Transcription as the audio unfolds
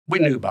we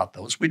knew about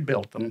those. We'd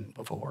built them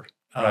before,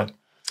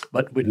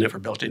 but we'd never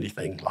built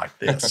anything like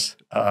this.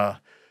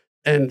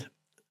 And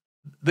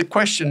the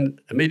question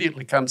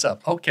immediately comes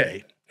up,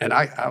 okay, and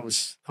I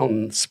was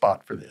on the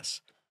spot for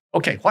this.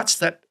 Okay, what's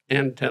that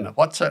antenna?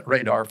 What's that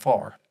radar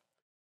for?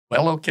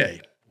 Well,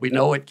 okay, we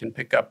know it can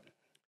pick up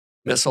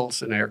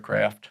missiles and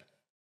aircraft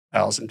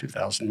 1,000,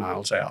 2,000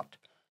 miles out.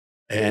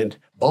 And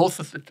both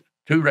of the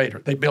two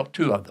radars, they built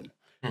two of them.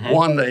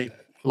 One they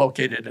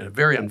located in a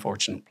very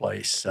unfortunate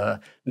place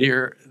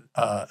near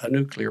a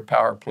nuclear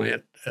power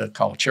plant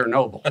called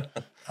Chernobyl.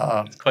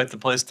 Quite the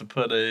place to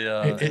put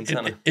a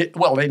antenna.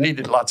 Well, they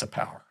needed lots of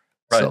power.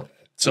 Right.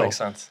 So makes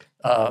sense.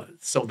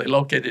 So they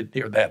located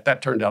near that.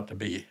 That turned out to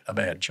be a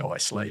bad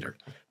choice later.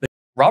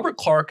 Robert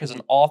Clark is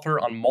an author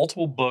on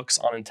multiple books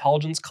on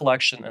intelligence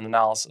collection and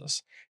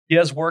analysis. He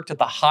has worked at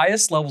the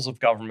highest levels of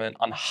government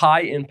on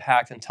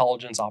high-impact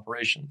intelligence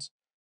operations.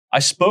 I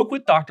spoke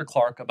with Dr.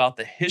 Clark about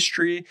the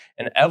history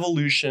and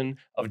evolution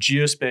of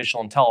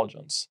geospatial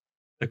intelligence,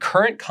 the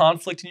current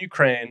conflict in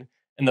Ukraine,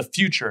 and the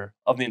future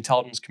of the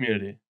intelligence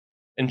community.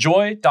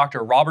 Enjoy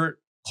Dr. Robert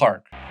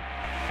Clark.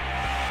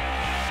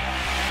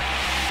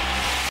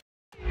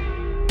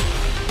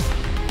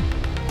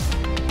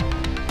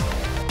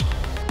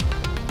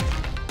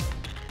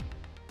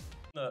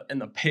 And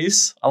the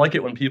pace, I like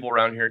it when people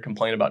around here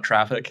complain about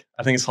traffic.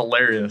 I think it's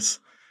hilarious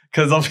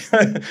because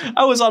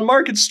I was on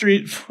Market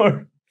Street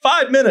for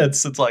 5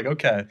 minutes. It's like,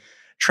 okay,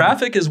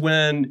 traffic is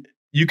when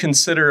you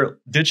consider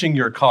ditching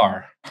your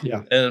car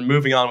and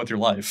moving on with your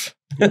life.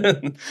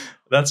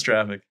 That's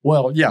traffic.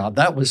 Well, yeah,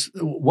 that was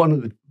one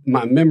of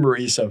my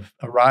memories of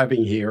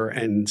arriving here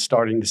and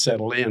starting to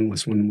settle in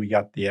was when we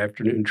got the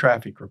afternoon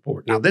traffic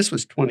report. Now, this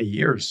was 20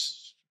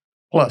 years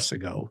plus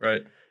ago.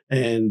 Right.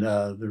 And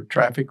the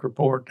traffic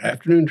report,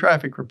 afternoon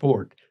traffic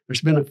report,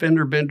 there's been a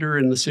fender bender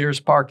in the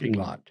Sears parking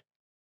lot.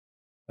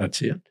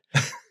 That's it.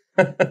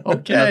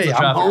 Okay,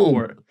 I'm home.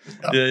 Report.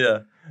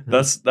 Yeah.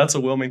 That's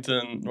a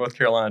Wilmington, North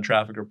Carolina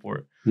traffic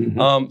report. So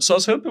I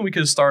was hoping we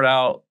could start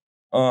out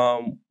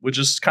with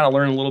just kind of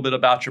learn a little bit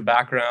about your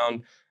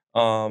background.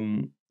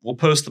 We'll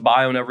post the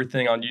bio and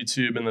everything on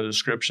YouTube in the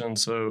description,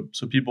 so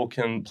people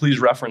can please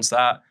reference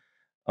that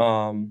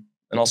and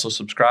also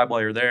subscribe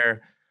while you're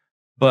there.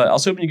 But I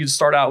was hoping you could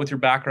start out with your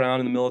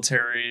background in the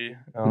military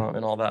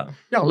and all that.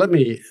 Yeah, let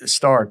me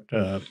start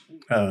at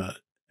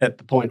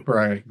the point where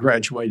I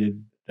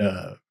graduated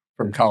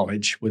from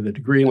college with a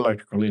degree in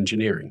electrical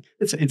engineering.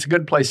 It's a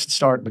good place to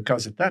start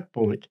because at that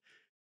point,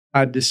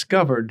 I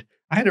discovered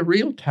I had a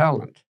real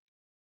talent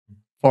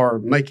for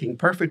making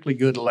perfectly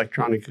good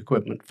electronic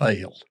equipment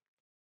fail.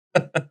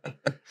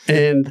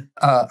 And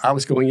I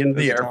was going into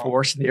the Air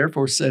Force, and the Air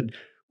Force said,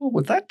 well,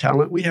 with that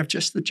talent, we have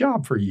just the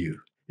job for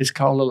you. It's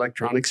called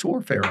Electronics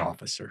Warfare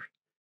Officer.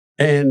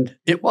 And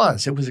it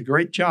was a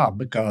great job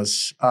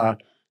because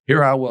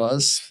here I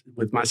was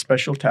with my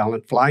special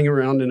talent flying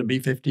around in a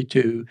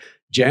B-52,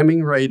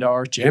 jamming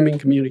radar, jamming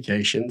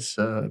communications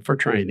for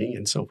training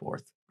and so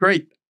forth.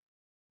 Great.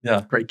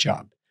 Yeah. Great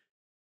job.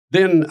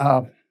 Then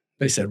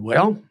they said,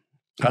 well,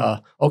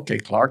 okay,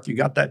 Clark, you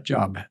got that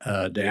job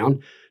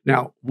down.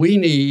 Now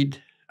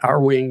our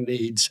wing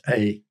needs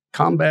a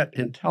combat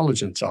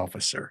intelligence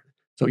officer.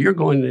 So you're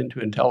going into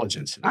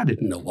intelligence. And I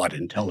didn't know what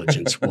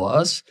intelligence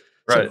was.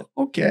 Right. So,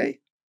 okay,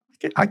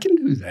 I can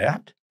do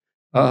that.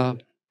 Or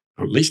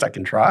at least I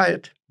can try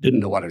it. Didn't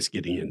know what I was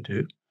getting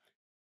into.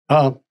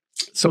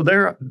 So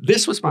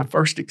this was my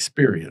first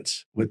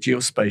experience with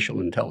geospatial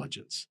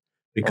intelligence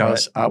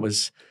because I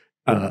was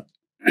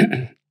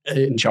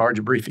in charge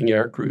of briefing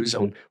air crews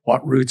on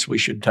what routes we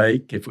should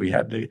take if we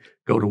had to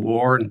go to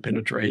war and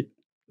penetrate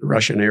the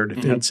Russian air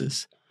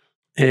defenses,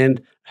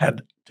 and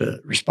had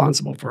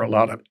responsible for a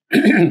lot of,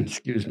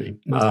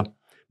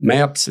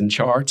 maps and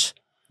charts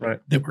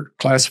that were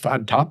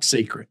classified top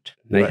secret.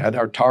 They had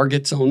our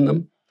targets on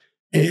them,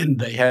 and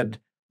they had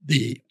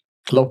the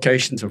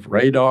locations of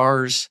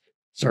radars,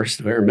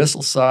 surface-to-air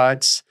missile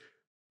sites,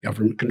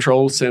 government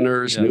control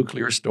centers,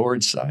 nuclear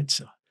storage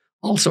sites,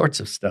 all sorts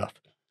of stuff.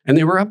 And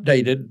they were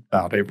updated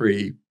about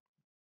every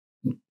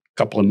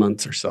couple of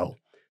months or so.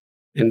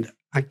 And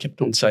I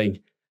kept on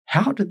saying,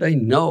 how do they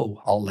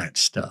know all that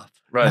stuff?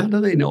 Right. How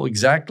do they know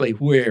exactly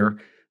where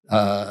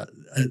a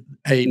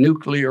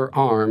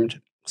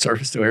nuclear-armed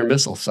surface-to-air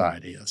missile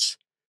site is?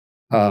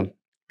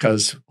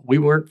 Because we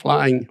weren't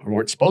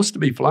supposed to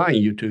be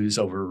flying U-2s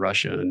over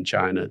Russia and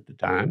China at the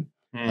time.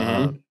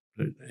 What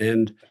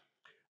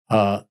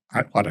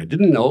I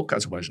didn't know,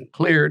 because it wasn't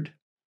cleared,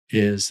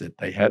 is that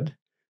they had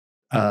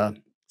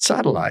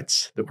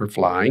satellites that were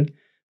flying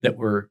that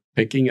were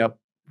picking up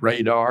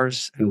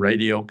radars and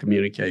radio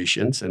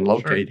communications and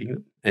locating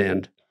them.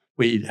 And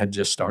we had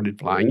just started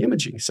flying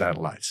imaging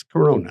satellites,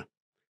 Corona.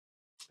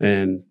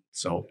 And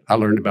so I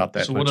learned about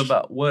that. So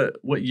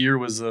what year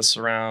was this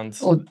around?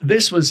 Oh,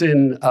 this was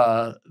in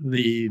the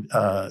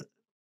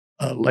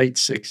late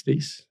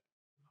 60s.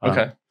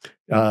 Okay.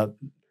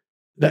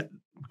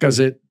 Because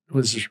it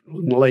was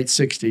in the late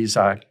 60s,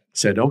 I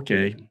said,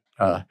 okay,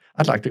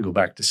 I'd like to go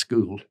back to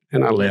school.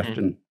 And I left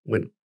and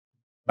went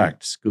back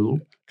to school.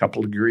 A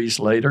couple of degrees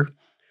later,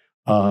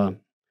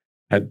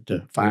 had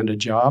to find a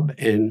job,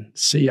 and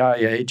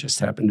CIA just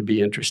happened to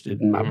be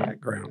interested in my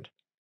background.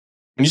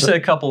 When you say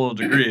a couple of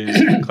degrees,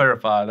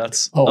 clarify,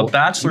 that's a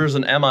bachelor's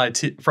in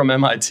from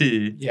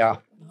MIT. Yeah.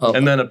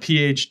 And then a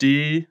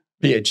PhD.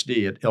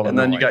 PhD at Illinois. And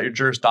then you got your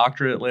Juris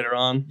Doctorate later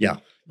on. Yeah.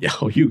 Yeah.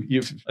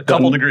 You've a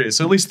couple degrees,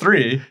 so at least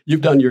 3.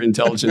 You've done your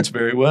intelligence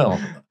very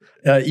well.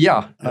 I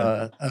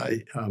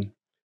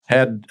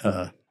had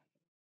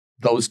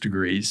those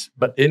degrees.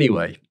 But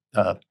anyway,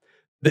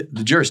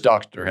 the Juris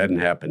Doctor hadn't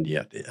happened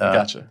yet.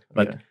 Gotcha.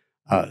 Okay.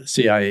 But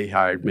CIA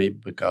hired me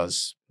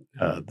because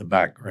the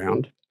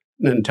background,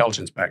 the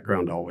intelligence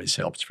background always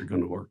helps if you're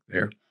going to work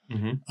there.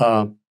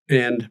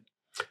 And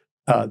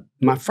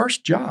my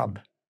first job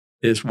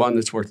is one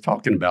that's worth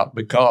talking about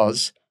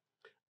because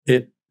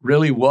it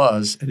really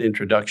was an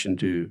introduction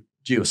to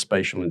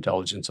geospatial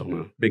intelligence on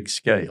a big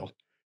scale.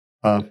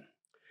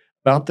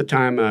 About the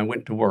time I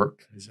went to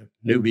work as a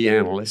newbie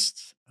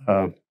analyst,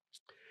 the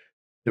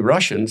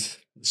Russians,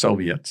 the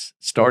Soviets,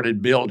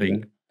 started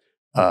building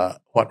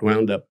what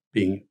wound up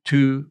being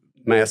 2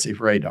 massive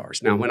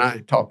radars. Now, when I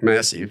talk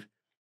massive,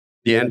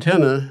 the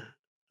antenna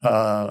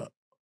of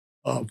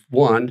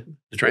one,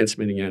 the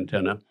transmitting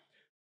antenna,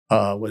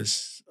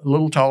 was a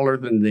little taller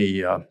than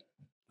the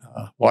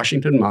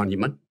Washington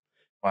Monument.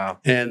 Wow.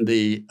 And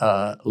the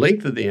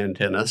length of the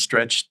antenna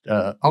stretched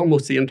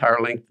almost the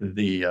entire length of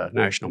the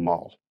National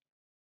Mall.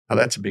 Now,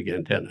 that's a big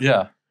antenna.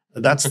 Yeah.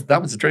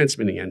 That was the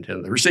transmitting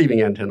antenna. The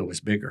receiving antenna was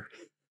bigger.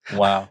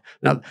 Wow.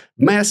 Now,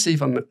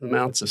 massive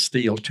amounts of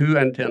steel, 2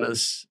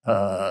 antennas,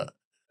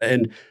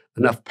 and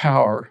enough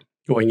power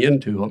going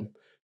into them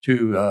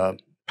to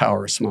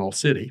power a small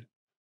city.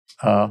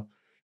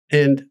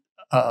 And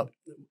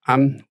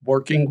I'm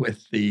working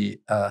with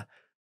the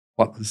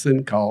what was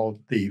then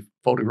called the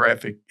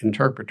photographic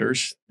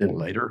interpreters, then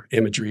later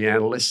imagery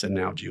analysts, and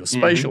now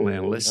geospatial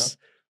analysts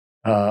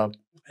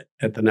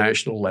at the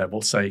national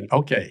level, saying,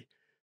 okay,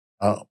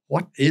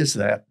 what is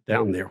that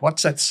down there?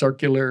 What's that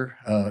circular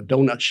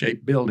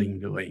donut-shaped building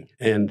doing?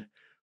 And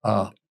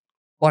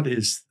what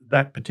is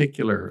that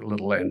particular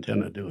little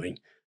antenna doing?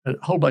 A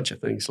whole bunch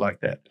of things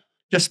like that.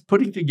 Just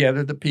putting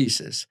together the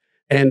pieces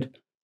and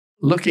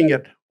looking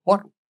at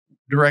what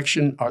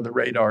direction are the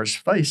radars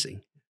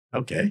facing.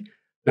 Okay,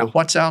 now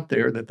what's out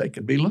there that they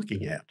could be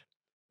looking at?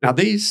 Now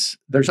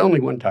there's only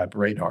one type of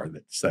radar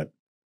that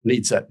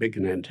needs that big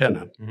an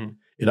antenna.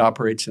 It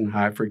operates in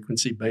high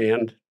frequency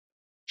band,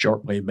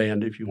 shortwave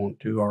band if you want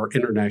to, or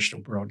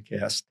international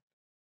broadcast.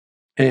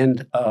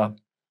 And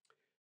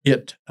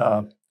it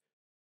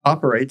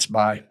operates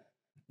by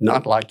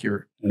not like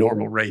your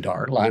normal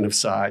radar, line of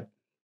sight.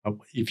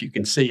 If you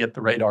can see it,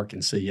 the radar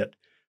can see it,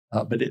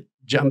 but it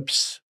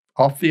jumps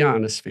off the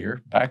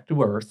ionosphere back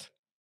to Earth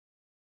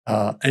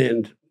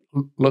and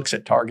looks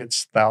at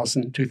targets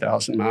 1,000,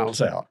 2,000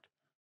 miles out.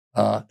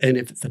 And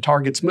if the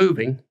target's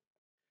moving,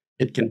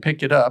 it can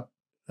pick it up,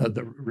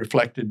 the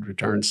reflected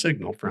return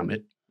signal from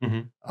it.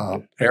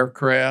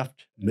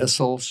 Aircraft,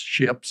 missiles,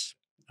 ships.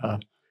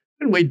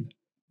 And we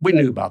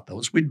knew about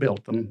those. We'd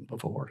built them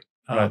before.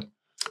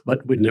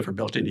 But we'd never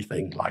built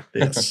anything like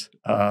this.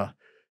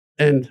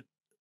 And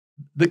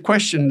the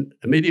question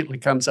immediately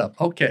comes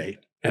up, okay,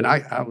 and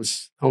I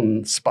was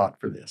on the spot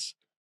for this.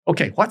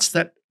 Okay, what's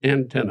that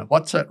antenna?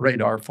 What's that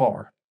radar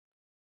for?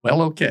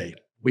 Well, okay,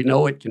 we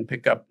know it can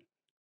pick up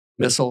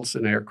missiles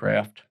and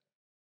aircraft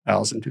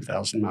 1,000,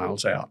 2,000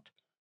 miles out.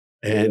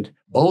 And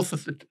both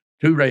of the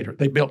 2 radars,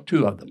 they built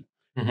 2 of them.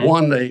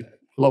 One they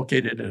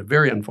located in a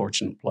very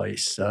unfortunate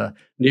place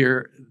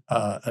near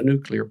a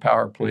nuclear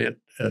power plant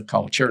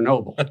called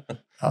Chernobyl.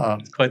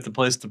 It's quite the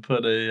place to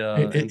put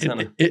a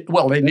antenna.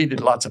 Well, they needed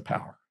lots of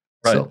power.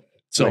 Right.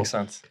 So makes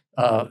sense.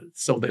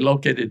 So they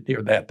located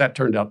near that. That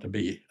turned out to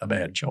be a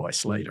bad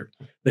choice later.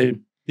 They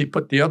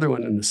put the other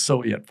one in the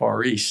Soviet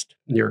Far East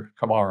near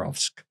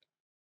Khabarovsk.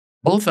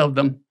 Both of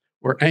them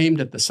were aimed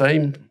at the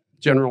same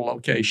general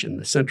location,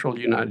 the central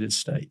United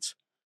States,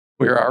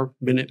 where our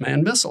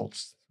Minuteman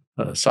missiles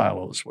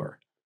silos were.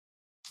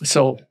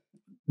 So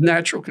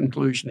natural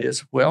conclusion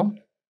is, well,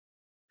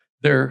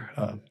 they're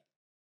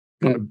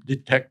going to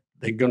detect,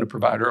 they're going to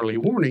provide early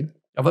warning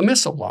of a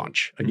missile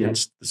launch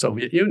against the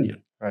Soviet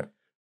Union. Right.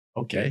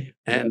 Okay.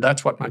 And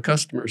that's what my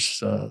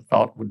customers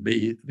thought would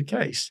be the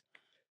case.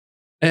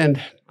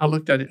 And I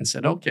looked at it and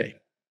said, okay,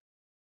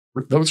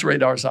 those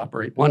radars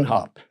operate 1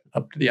 hop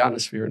up to the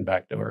ionosphere and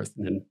back to Earth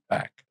and then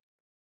back.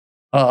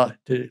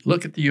 To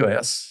look at the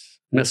U.S.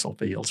 missile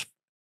fields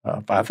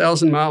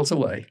 5,000 miles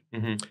away,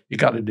 you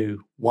got to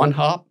do 1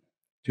 hop,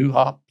 2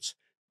 hops,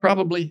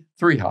 probably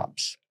 3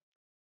 hops.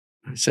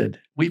 I said,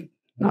 we've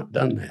not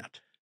done that.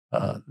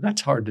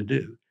 That's hard to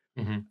do.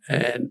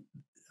 And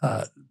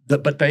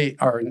but they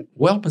are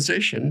well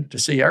positioned to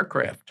see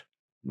aircraft,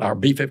 our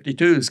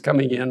B-52s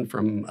coming in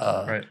from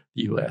the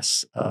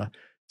U.S.,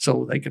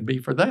 so they could be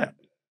for that.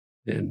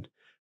 And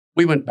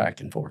we went back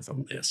and forth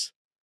on this.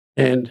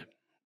 And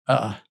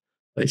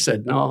they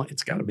said, no,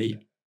 it's got to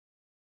be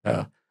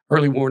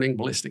early warning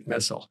ballistic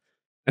missile.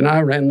 And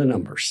I ran the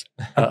numbers.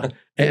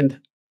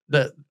 And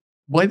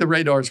way the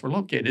radars were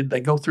located, they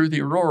go through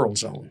the auroral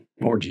zone,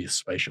 or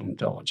geospatial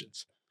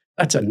intelligence.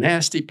 That's a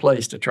nasty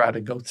place to try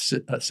to go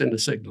send a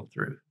signal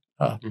through.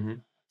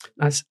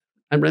 I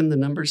ran the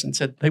numbers and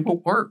said, they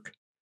won't work.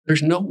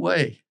 There's no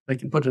way they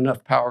can put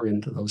enough power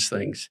into those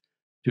things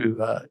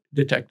to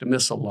detect a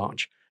missile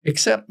launch,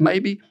 except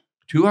maybe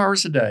 2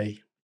 hours a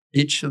day.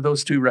 Each of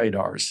those 2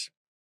 radars,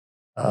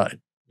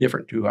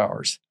 different 2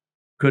 hours,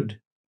 could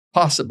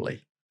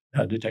possibly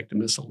detect a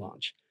missile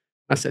launch.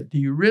 I said, do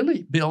you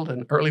really build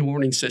an early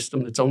warning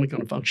system that's only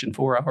going to function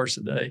 4 hours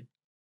a day?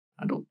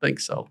 I don't think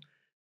so.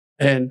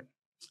 And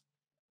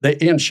they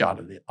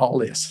in-shotted it, all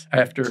this,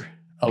 after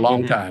a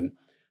long time.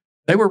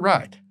 They were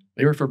right.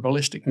 They were for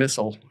ballistic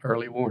missile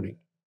early warning.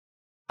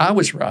 I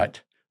was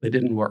right. They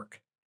didn't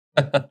work.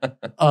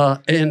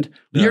 And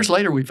years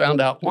later, we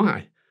found out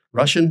why.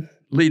 Russian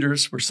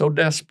leaders were so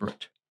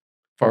desperate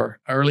for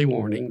early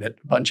warning that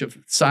a bunch of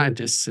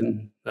scientists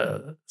in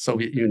the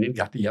Soviet Union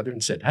got together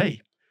and said,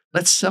 hey,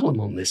 let's sell them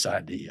on this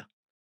idea.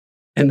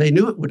 And they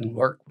knew it wouldn't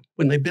work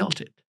when they built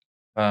it.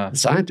 The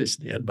scientists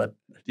did, but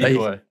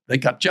they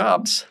got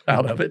jobs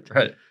out of it.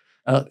 Right.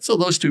 So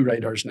those 2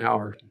 radars now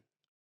are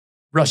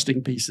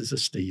rusting pieces of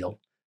steel,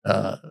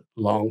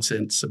 long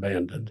since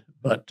abandoned.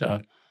 But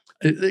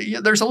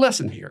there's a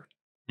lesson here.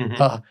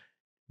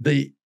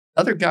 The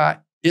other guy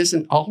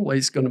isn't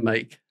always going to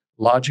make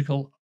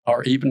logical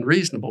or even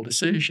reasonable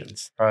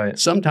decisions. Right.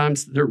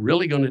 Sometimes they're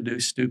really going to do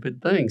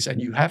stupid things.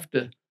 And you have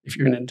to, if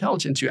you're in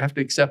intelligence, you have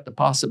to accept the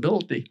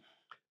possibility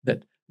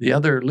that the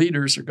other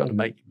leaders are going to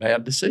make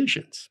bad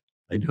decisions.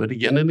 They do it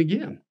again and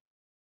again.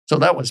 So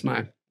that was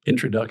my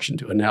introduction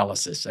to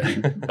analysis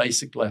and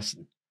basic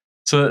lesson.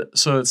 So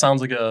it sounds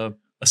like a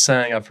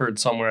saying I've heard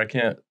somewhere. I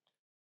can't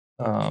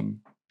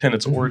pin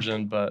its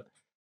origin, but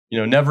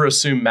never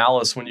assume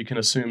malice when you can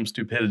assume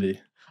stupidity.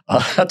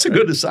 That's a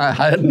good aside.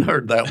 I hadn't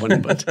heard that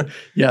one, but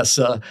yes,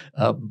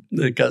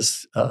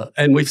 because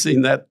and we've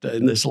seen that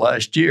in this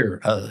last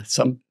year.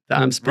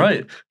 Sometimes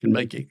people can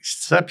make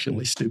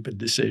exceptionally stupid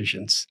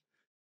decisions.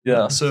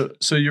 Yeah. So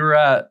you were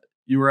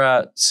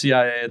at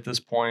CIA at this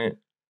point.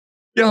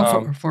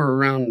 Yeah, for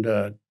around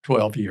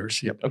 12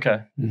 years. Yep.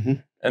 Okay.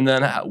 And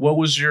then what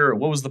was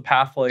the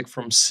path like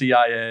from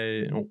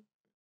CIA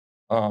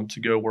to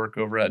go work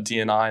over at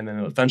DNI, and then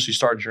eventually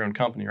started your own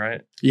company,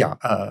 right? Yeah.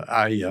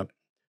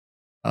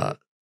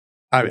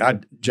 I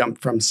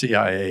jumped from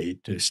CIA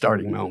to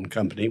starting my own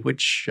company,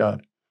 which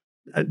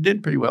I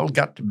did pretty well.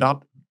 Got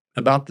to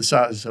about the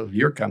size of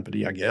your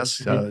company, I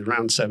guess,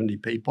 around 70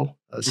 people,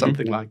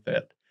 something like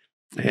that.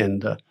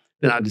 And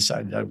then I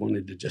decided I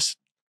wanted to just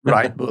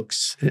write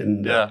books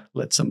and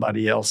let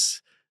somebody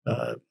else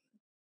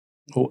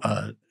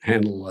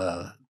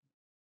handle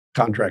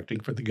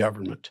contracting for the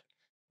government.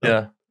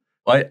 Yeah,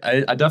 well,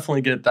 I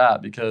definitely get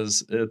that,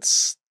 because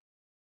it's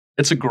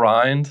a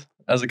grind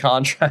as a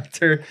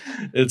contractor.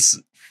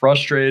 It's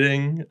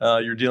frustrating.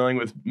 You're dealing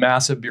with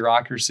massive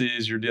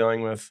bureaucracies. You're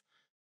dealing with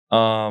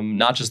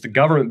not just the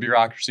government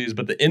bureaucracies,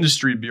 but the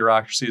industry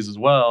bureaucracies as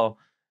well.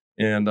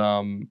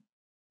 And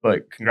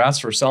but congrats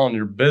for selling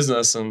your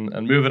business and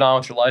moving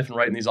on with your life and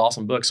writing these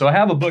awesome books. So I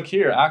have a book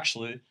here,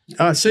 actually.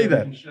 I see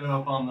that. Can show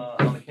up on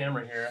the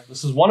camera here.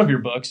 This is one of your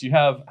books. You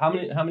have how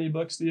many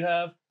books do you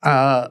have?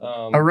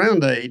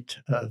 Around 8,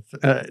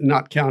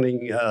 not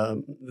counting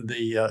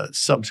the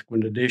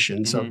subsequent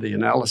editions of the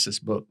analysis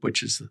book,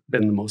 which has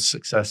been the most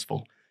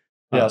successful.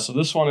 Yeah. So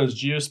this one is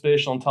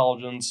Geospatial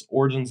Intelligence: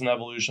 Origins and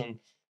Evolution.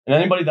 And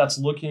anybody that's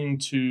looking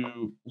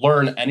to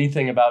learn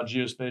anything about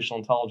geospatial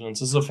intelligence,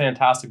 this is a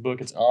fantastic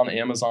book. It's on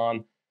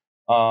Amazon.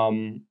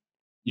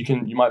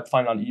 You might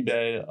find it on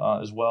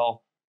eBay as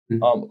well.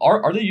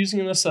 Are they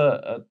using this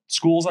at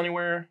schools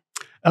anywhere?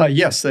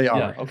 Yes, they are.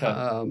 Yeah,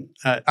 okay.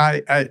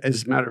 I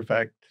as a matter of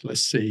fact, let's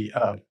see.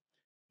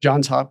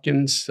 Johns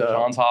Hopkins.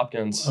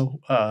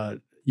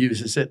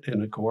 Uses it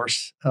in a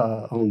course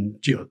on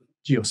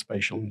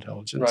geospatial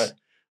intelligence. Right.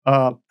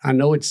 I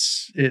know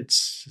it's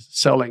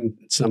selling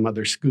some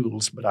other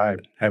schools, but I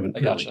haven't.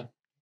 I gotcha.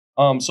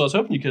 So I was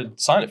hoping you could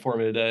sign it for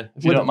me today,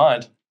 if you don't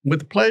mind.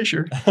 With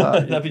pleasure.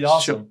 That'd be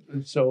awesome.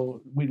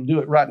 So we'll do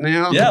it right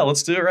now. Yeah,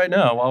 let's do it right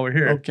now while we're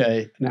here.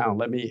 Okay. Now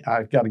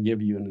I've got to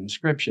give you an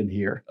inscription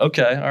here.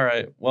 Okay. All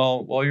right.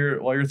 Well, while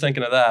you're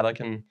thinking of that, I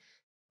can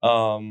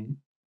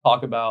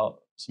talk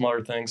about some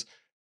other things.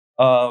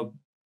 So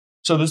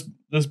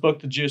this book,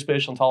 the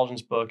Geospatial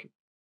Intelligence book.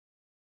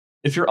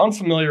 If you're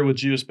unfamiliar with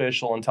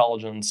geospatial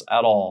intelligence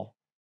at all,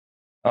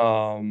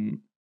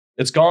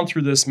 it's gone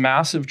through this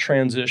massive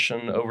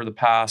transition over the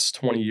past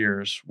 20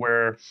 years,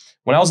 where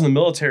when I was in the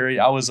military,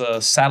 I was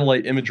a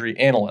satellite imagery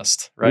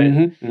analyst,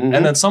 right?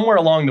 And then somewhere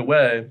along the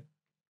way,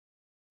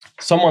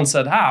 someone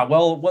said,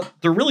 well, what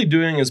they're really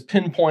doing is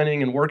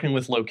pinpointing and working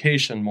with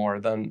location more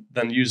than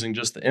using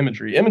just the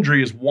imagery.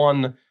 Imagery is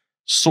one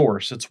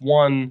source. It's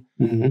one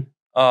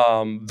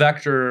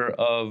vector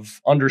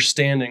of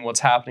understanding what's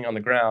happening on the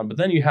ground. But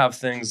then you have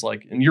things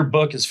like, and your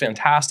book is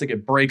fantastic.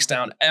 It breaks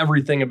down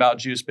everything about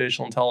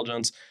geospatial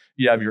intelligence.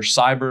 You have your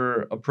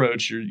cyber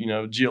approach, your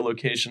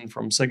geolocation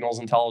from signals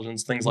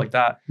intelligence, things like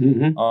that.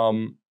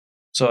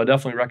 So I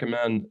definitely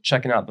recommend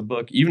checking out the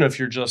book, even if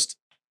you're just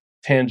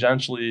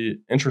tangentially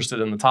interested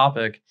in the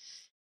topic.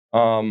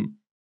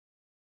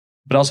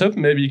 But I was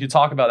hoping maybe you could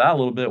talk about that a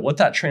little bit, what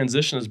that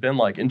transition has been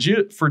like. And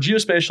for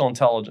geospatial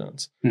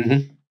intelligence,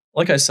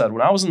 like I said,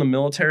 when I was in the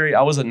military,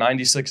 I was a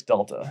 96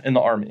 Delta in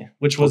the Army,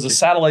 which was a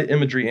satellite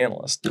imagery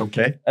analyst.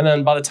 Okay. And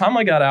then by the time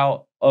I got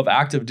out of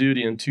active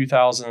duty in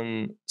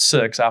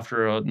 2006,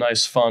 after a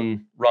nice,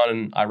 fun run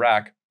in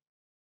Iraq,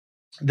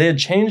 they had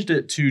changed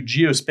it to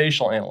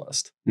geospatial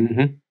analyst.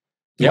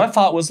 My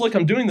thought was, look,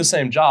 I'm doing the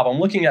same job. I'm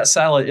looking at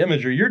satellite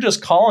imagery. You're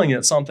just calling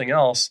it something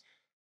else.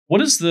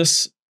 What is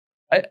this?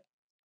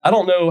 I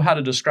don't know how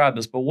to describe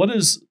this, but what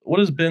has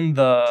been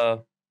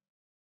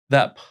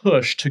that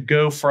push to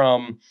go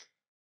from,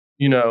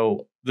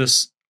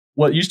 this,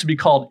 what used to be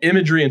called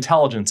imagery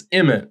intelligence,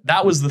 IMINT,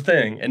 that was the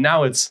thing. And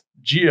now it's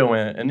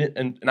GEOINT.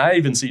 And I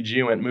even see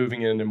GEOINT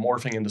moving in and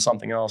morphing into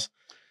something else.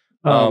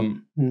 I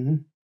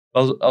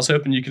was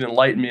hoping you could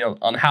enlighten me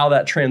on how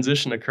that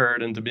transition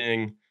occurred into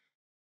being,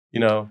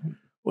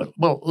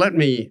 Well, let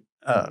me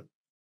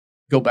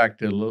go back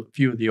to a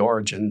few of the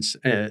origins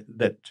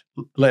that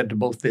led to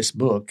both this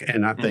book,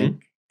 and I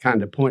think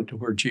kind of point to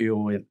where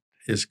GEOINT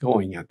is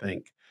going, I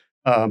think.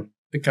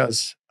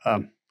 Because,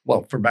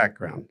 for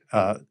background,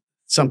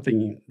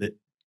 something that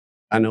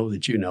I know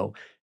that you know,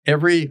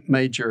 every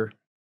major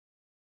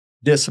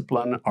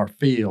discipline or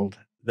field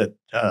that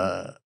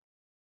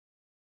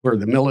where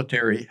the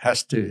military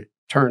has to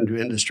turn to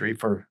industry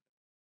for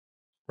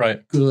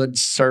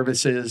goods,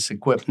 services,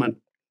 equipment,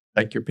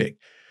 take your pick.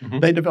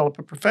 They develop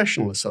a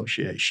professional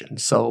association.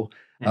 So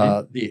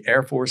the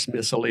Air Force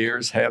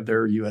Missileers have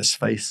their U.S.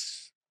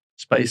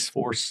 Space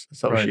Force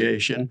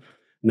Association.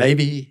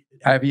 Navy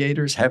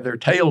aviators have their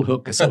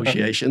Tailhook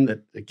Association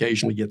that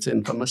occasionally gets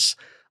infamous.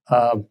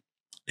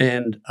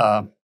 And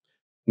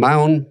my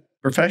own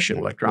profession,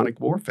 electronic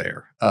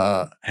warfare,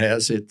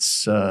 has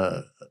its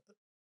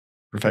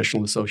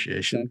professional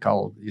association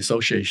called the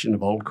Association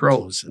of Old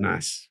Crows. A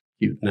nice,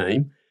 cute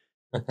name.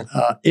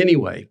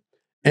 Anyway,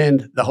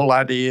 and the whole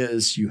idea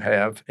is you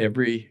have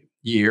every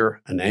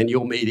year an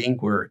annual meeting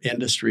where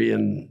industry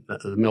and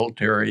the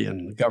military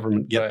and the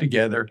government get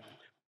together,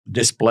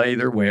 display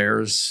their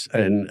wares,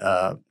 and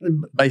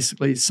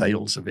basically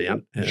sales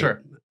event.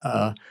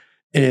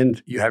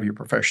 And you have your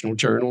professional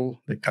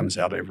journal that comes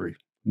out every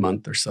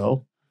month or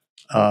so.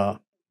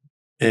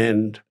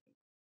 And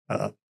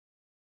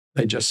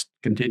they just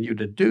continue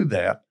to do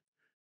that.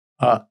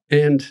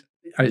 And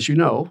as you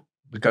know,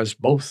 because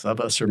both of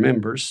us are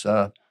members,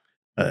 the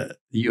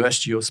U.S.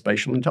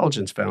 Geospatial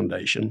Intelligence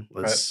Foundation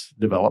was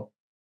developed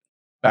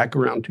back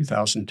around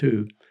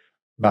 2002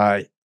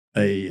 by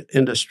a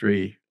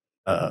industry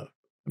a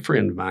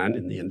friend of mine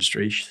in the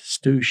industry,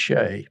 Stu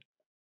Shea.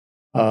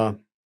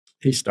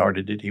 He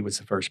started it. He was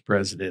the first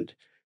president.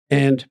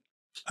 And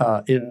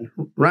in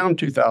around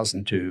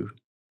 2002,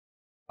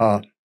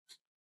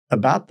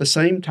 about the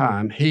same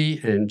time, he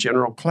and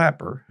General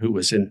Clapper, who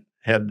was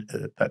head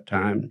at that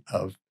time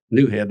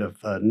new head of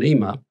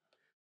NEMA,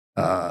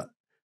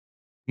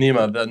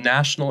 NEMA, the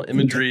National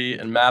Imagery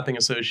and Mapping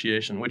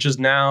Association, which is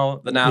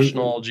now the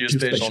National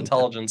Geospatial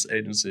Intelligence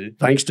Agency.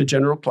 Thanks to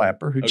General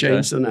Clapper, who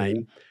changed the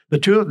name. The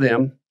two of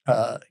them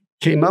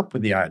came up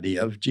with the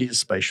idea of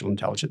geospatial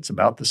intelligence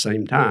about the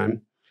same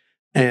time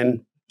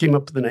and came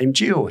up with the name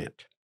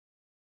GEOINT.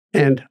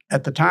 And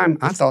at the time,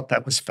 I thought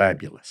that was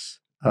fabulous.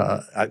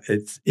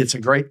 It's a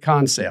great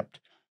concept.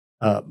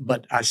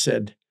 But I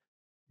said,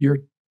 you're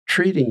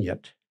treating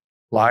it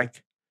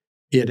like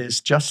it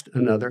is just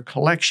another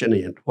collection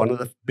int, one of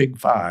the big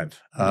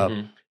five,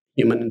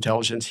 human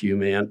intelligence,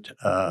 HUMINT,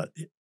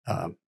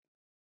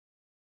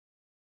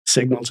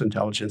 signals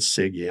intelligence,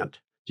 SIGINT,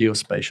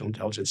 geospatial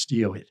intelligence,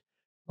 GEOINT.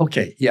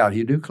 Okay, yeah,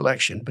 you do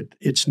collection, but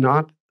it's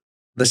not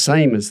the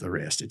same as the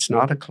rest. It's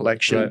not a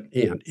collection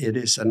int. It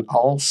is an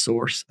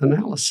all-source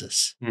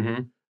analysis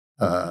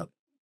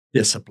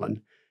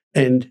discipline,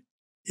 and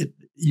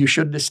you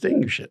should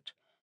distinguish it.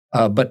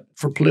 But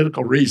for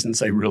political reasons,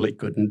 they really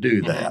couldn't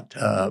do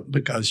that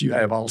because you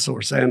have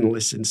all-source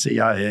analysts in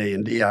CIA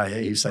and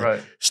DIA who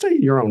say, stay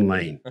in your own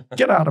lane,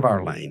 get out of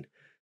our lane.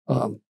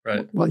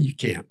 Well, you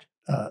can't.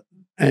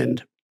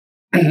 And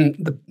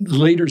the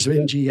leaders of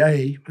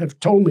NGA have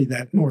told me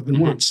that more than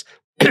once.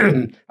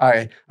 I'm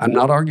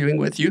not arguing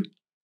with you,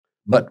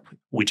 but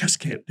we just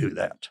can't do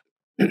that.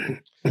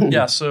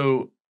 Yeah,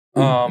 so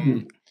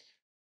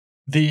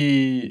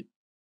the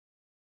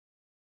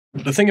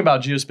thing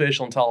about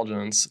geospatial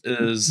intelligence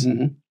is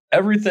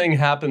everything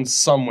happens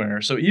somewhere.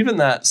 So even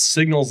that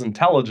signals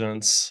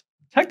intelligence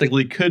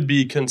technically could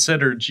be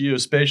considered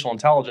geospatial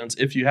intelligence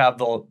if you have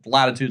the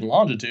latitude and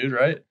longitude,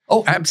 right?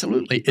 Oh,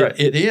 absolutely.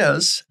 It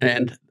is.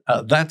 And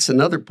that's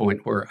another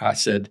point where I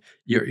said,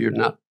 you're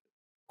not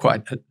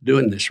quite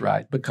doing this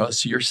right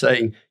because you're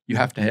saying you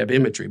have to have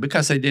imagery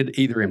because they did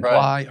either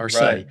imply or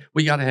say,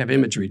 we got to have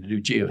imagery to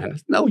do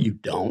GEOINT. No, you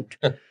don't.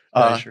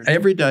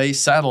 Every day,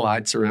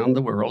 satellites around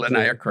the world and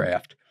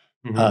aircraft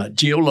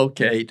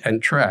geolocate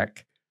and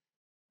track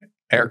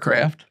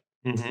aircraft,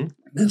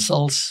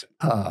 missiles,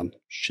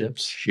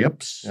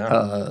 ships,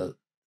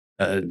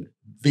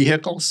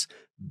 vehicles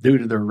due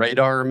to their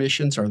radar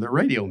emissions or their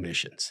radio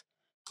emissions.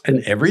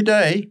 And every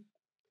day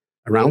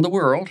around the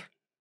world,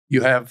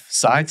 you have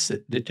sites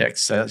that detect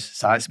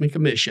seismic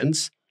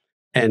emissions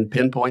and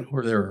pinpoint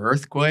where there are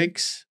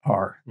earthquakes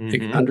or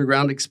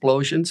underground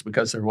explosions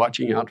because they're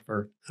watching out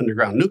for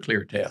underground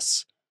nuclear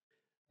tests.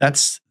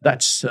 That's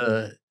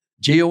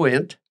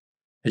GEOINT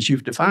as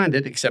you've defined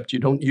it, except you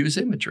don't use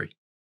imagery.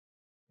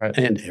 Right.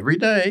 And every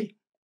day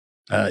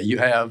you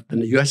have,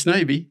 the U.S.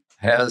 Navy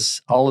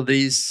has all of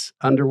these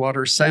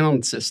underwater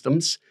sound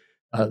systems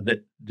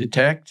that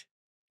detect,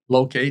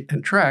 locate,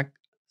 and track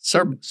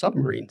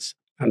submarines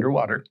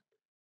underwater.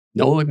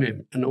 No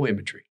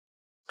imagery.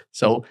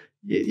 So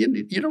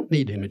you don't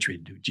need imagery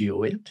to do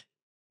GEOINT.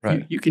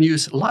 Right. You can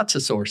use lots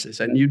of sources,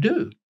 and you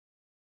do.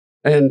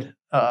 And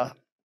that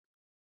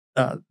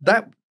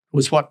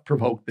was what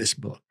provoked this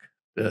book,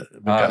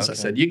 because I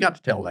said, you got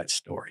to tell that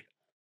story.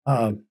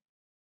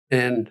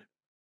 And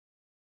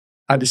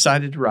I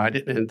decided to write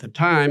it. And at the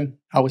time,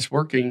 I was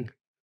working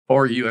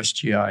for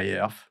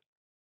USGIF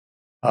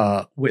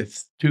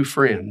with two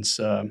friends,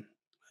 Todd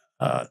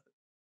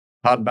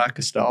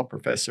Backestall,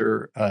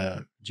 professor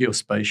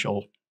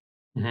geospatial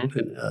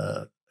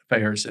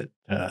affairs at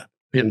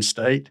Penn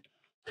State,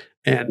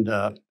 and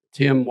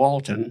Tim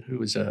Walton,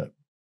 who is a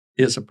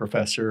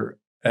professor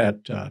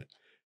at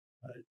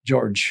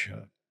James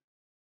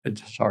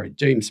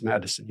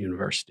Madison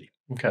University,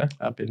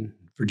 up in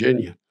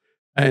Virginia.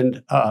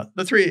 And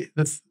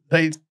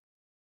they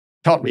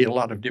taught me a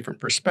lot of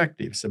different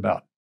perspectives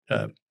about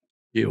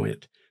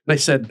GEOINT. They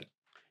said,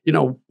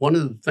 one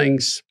of the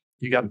things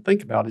you got to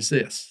think about is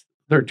this.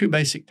 There are two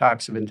basic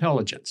types of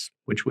intelligence,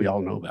 which we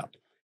all know about.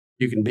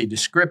 You can be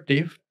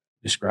descriptive,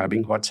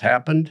 describing what's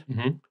happened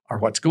or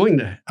what's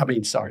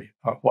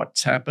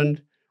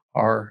happened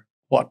or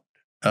what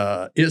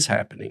is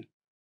happening.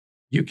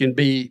 You can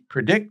be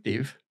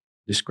predictive,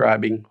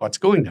 describing what's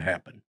going to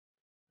happen.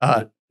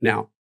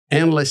 Now,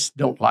 analysts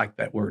don't like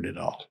that word at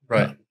all.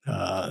 Right.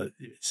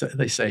 So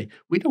they say,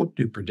 we don't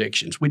do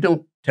predictions. We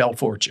don't tell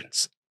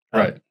fortunes.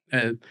 Right.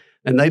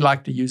 And they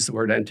like to use the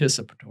word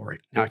anticipatory.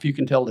 Now, if you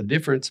can tell the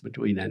difference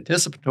between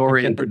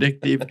anticipatory and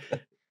predictive,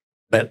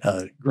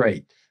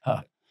 great.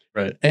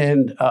 Right.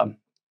 And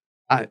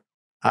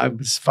I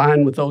was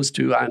fine with those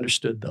two. I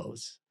understood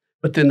those.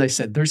 But then they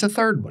said, there's a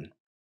third one.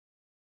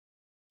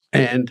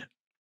 And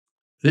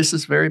this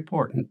is a very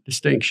important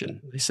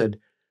distinction. They said,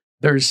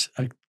 there's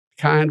a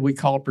kind we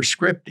call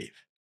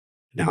prescriptive.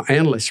 Now,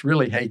 analysts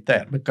really hate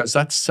that because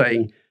that's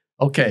saying,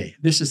 okay,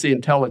 this is the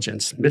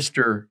intelligence,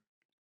 Mr.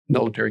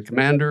 Military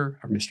Commander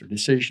or Mr.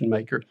 Decision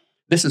Maker.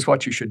 This is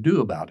what you should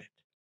do about it.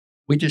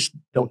 We just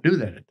don't do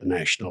that at the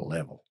national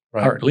level,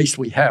 or at least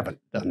we haven't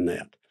done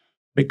that,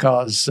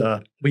 because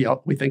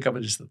we think of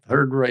it as the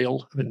third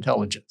rail of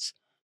intelligence.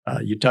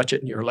 You touch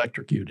it and you're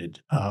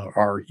electrocuted,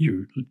 or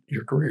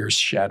your career is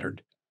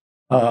shattered.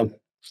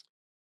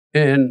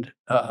 And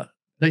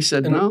they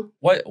said, no.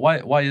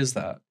 Why is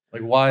that?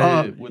 Like,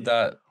 why would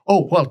that?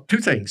 Oh, well, two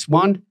things.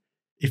 One,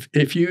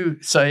 if you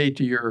say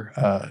to your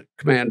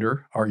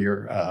commander or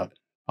your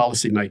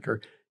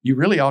policymaker, you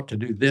really ought to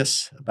do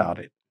this about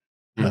it,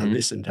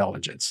 this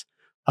intelligence,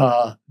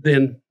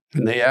 then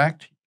when they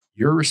act,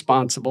 you're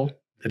responsible,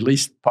 at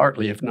least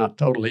partly, if not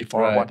totally,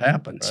 for what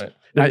happens.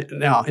 Right.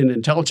 Now, in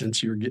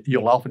intelligence,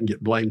 you'll often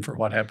get blamed for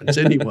what happens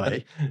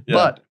anyway.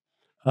 But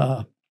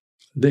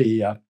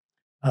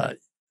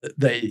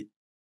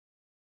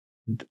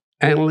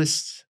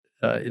analysts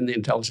in the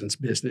intelligence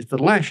business,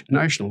 the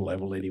national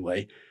level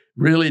anyway,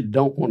 really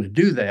don't want to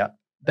do that.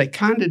 They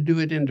kind of do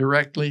it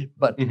indirectly,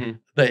 but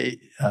they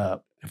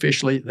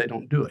officially they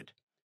don't do it.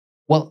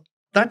 Well,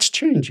 that's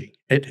changing.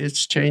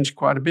 It's changed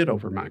quite a bit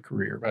over my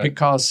career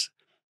because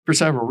for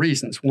several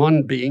reasons.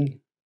 One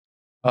being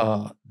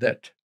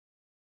that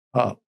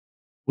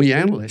we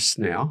analysts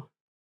now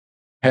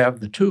have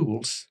the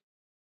tools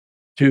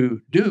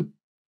to do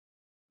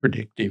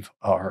predictive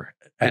or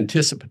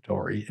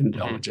anticipatory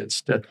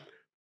intelligence, to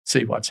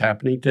see what's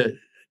happening,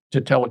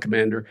 to tell a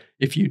commander,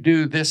 if you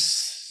do this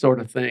sort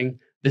of thing,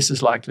 this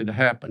is likely to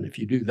happen. If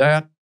you do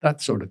that,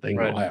 that sort of thing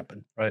will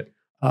happen. Right.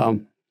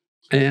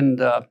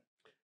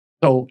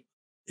 So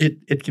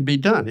it can be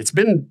done. It's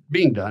been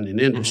being done in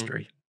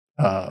industry.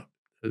 And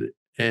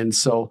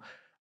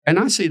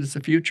I see it as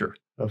the future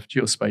of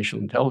geospatial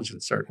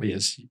intelligence, certainly,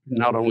 is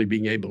not only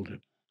being able to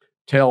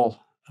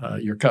tell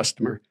your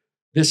customer,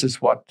 this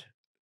is what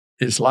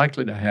is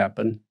likely to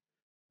happen,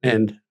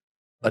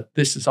 but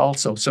this is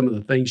also some of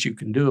the things you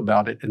can do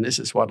about it, and this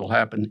is what will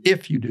happen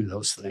if you do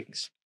those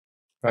things.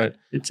 Right.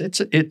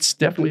 It's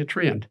definitely a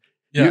trend.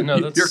 Yeah,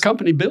 your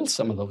company builds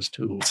some of those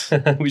tools.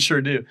 We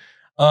sure do.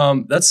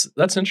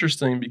 That's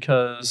interesting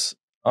because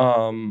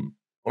when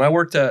I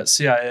worked at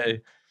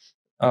CIA,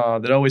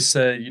 they'd always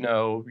say,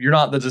 you're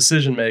not the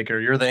decision maker,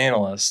 you're the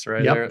analyst,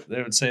 right? Yep.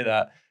 They would say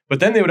that, but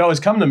then they would always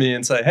come to me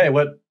and say, hey,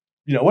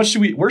 where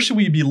should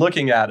we be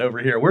looking at over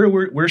here?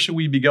 Where should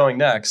we be going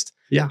next?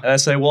 Yeah. And I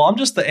say, well, I'm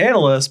just the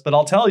analyst, but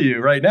I'll tell you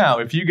right now,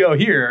 if you go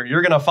here,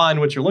 you're going to find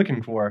what you're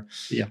looking for.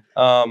 Yeah.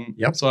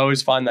 So I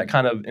always find that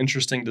kind of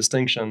interesting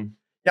distinction.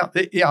 Yeah.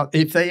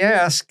 If they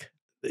ask,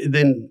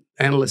 then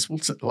analysts will,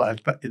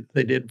 like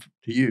they did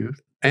to you,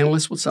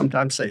 analysts will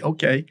sometimes say,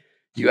 okay,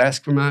 you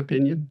ask for my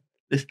opinion.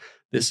 This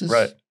is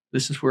right.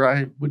 This is where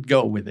I would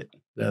go with it.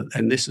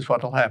 And this is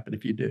what will happen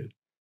if you do.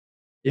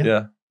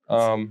 Yeah.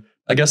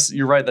 I guess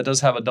you're right. That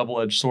does have a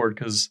double-edged sword,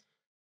 because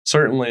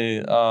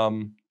certainly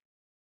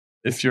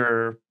if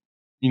you're,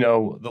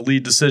 the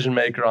lead decision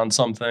maker on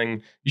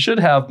something, you should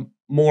have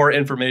more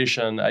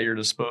information at your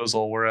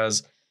disposal.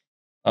 Whereas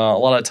a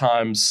lot of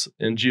times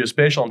in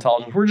geospatial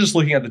intelligence, we're just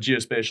looking at the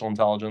geospatial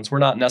intelligence. We're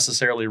not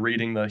necessarily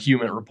reading the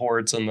human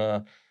reports and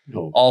the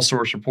all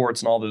source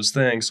reports and all those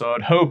things. So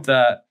I'd hope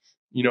that,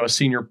 a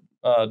senior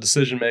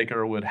decision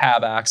maker would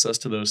have access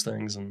to those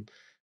things and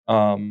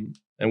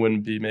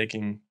wouldn't be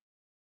making,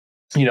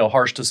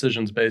 harsh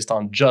decisions based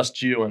on just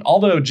GEOINT.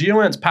 Although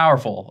GEOINT's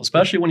powerful,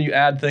 especially when you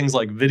add things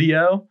like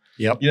video.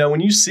 Yep.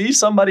 When you see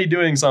somebody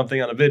doing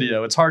something on a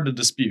video, it's hard to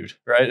dispute,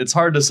 right? It's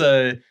hard to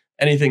say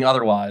anything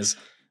otherwise.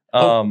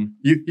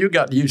 You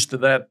got used to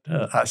that,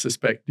 I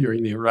suspect,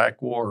 during the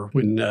Iraq War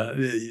when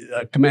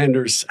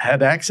commanders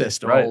had access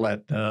to all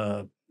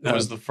that. It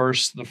was the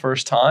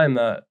first time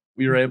that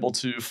we were able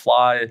to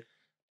fly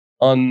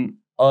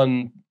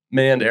unmanned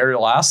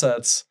aerial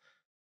assets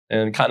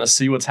and kind of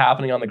see what's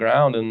happening on the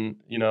ground. And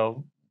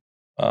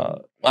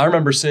I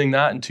remember seeing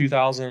that in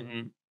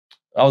 2000.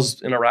 I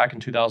was in Iraq in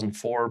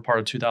 2004, part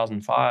of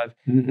 2005,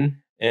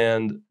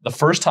 and the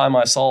first time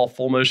I saw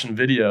full motion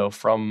video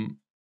from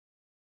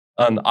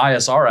an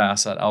ISR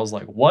asset, I was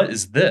like, what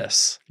is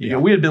this? Yeah.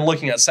 We had been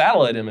looking at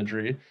satellite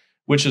imagery,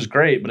 which is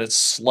great, but it's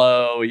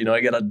slow.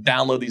 I got to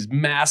download these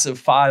massive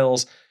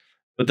files.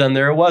 But then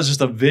there was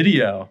just a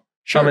video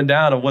coming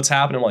down of what's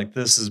happening. I'm like,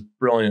 this is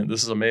brilliant.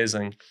 This is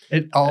amazing.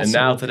 And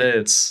now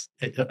today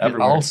it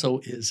also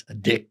is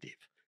addictive.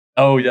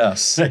 Oh,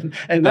 yes. And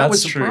that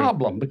was the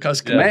problem,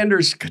 because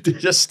commanders could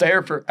just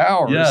stare for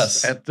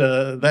hours at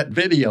that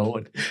video.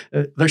 And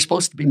they're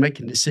supposed to be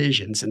making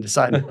decisions and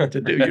deciding what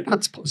to do. You're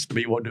not supposed to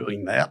be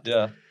doing that.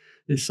 Yeah.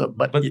 So,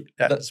 but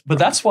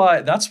that's why,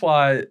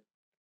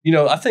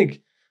 I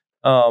think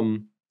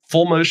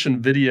full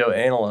motion video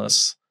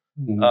analysts,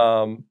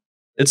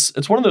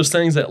 it's one of those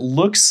things that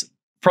looks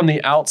from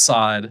the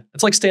outside,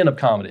 it's like stand-up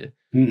comedy.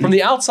 From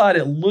the outside,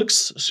 it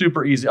looks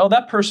super easy. Oh,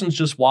 that person's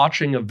just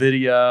watching a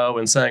video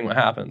and saying what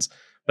happens.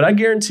 But I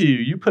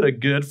guarantee you put a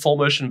good full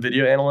motion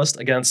video analyst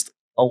against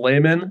a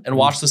layman and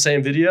watch the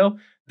same video,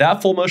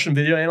 that full motion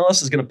video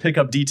analyst is going to pick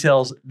up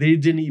details they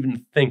didn't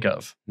even think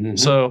of.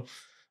 So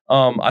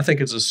I think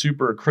it's a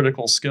super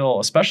critical skill,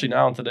 especially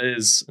now in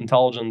today's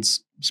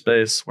intelligence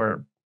space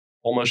where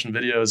full motion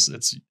videos,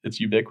 it's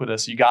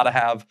ubiquitous. You got to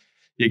have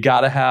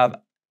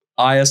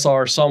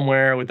ISR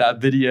somewhere with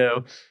that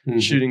video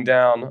shooting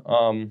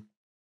down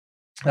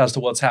as to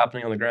what's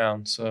happening on the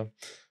ground. So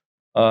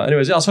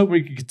anyways, I was hoping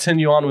we could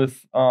continue on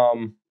with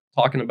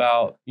talking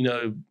about,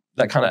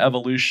 that kind of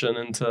evolution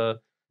into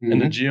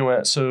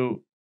GEOINT.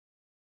 So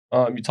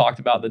you talked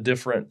about the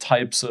different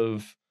types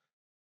of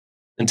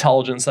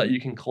intelligence that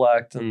you can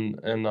collect and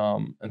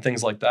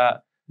things like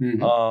that.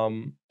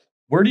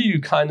 Where do you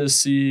kind of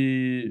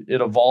see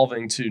it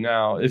evolving to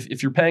now?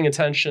 If you're paying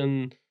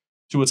attention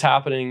to what's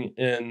happening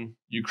in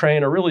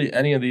Ukraine, or really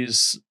any of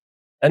these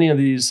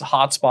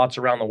hotspots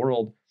around the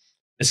world,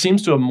 it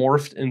seems to have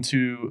morphed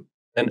into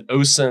an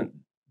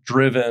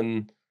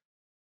OSINT-driven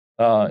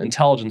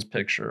intelligence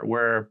picture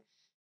where,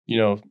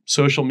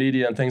 social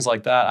media and things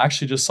like that. I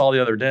actually just saw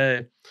the other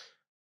day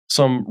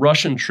some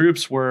Russian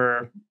troops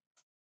were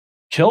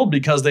killed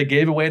because they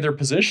gave away their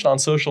position on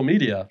social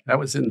media. That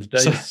was in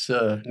today's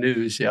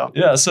news, yeah.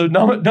 Yeah, so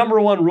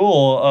number one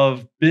rule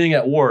of being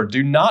at war,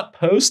 do not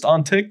post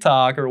on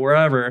TikTok or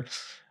wherever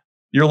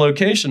your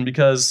location,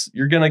 because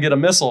you're going to get a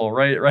missile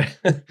right.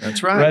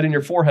 That's right. Right in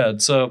your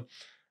forehead. So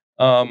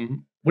what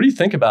do you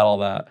think about all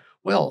that?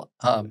 Well,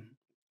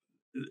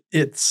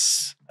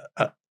 it's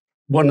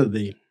one of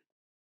the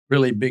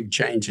really big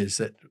changes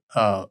that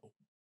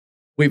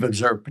we've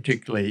observed,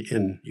 particularly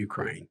in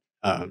Ukraine.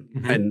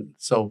 And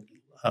so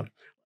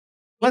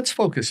let's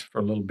focus for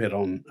a little bit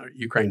on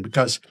Ukraine,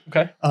 because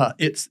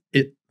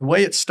the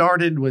way it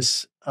started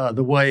was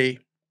the way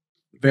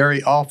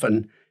very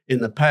often in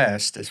the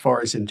past, as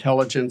far as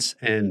intelligence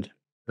and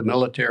the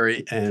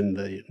military and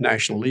the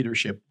national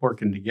leadership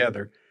working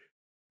together,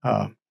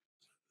 kind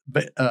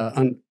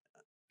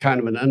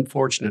of an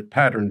unfortunate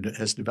pattern that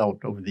has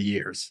developed over the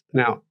years.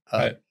 Now,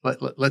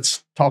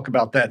 let's talk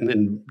about that and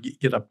then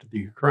get up to the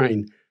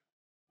Ukraine.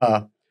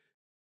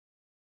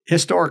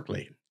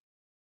 Historically,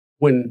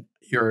 when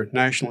your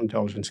national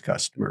intelligence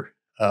customer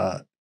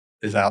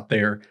is out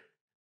there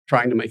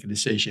trying to make a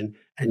decision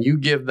and you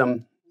give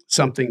them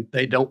something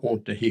they don't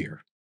want to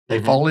hear,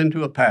 they fall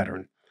into a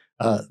pattern.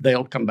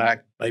 They'll come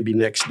back maybe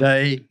next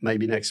day,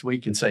 maybe next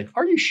week and say,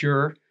 are you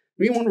sure?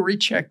 We want to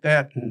recheck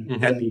that.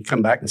 And you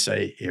come back and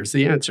say, here's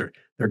the answer.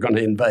 They're going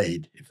to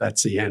invade if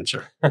that's the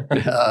answer.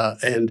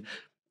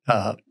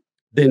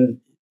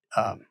 then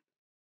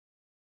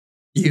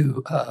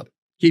you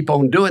keep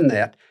on doing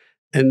that.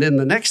 And then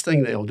the next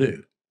thing they'll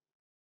do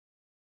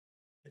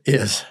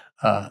is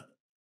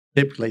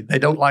typically they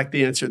don't like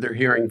the answer they're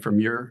hearing from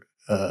your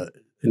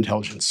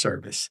intelligence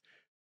service.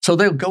 So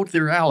they'll go to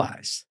their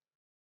allies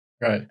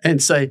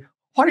and say,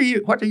 what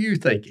are you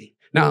thinking?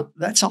 Now,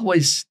 that's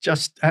always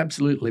just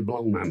absolutely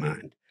blown my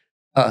mind.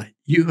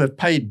 You have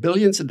paid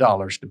billions of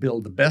dollars to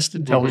build the best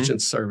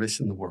intelligence service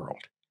in the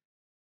world.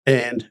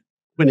 And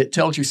when it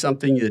tells you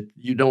something that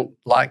you don't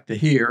like to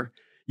hear,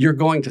 you're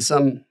going to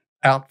some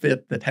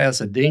outfit that has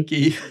a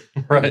dinky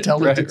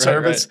intelligence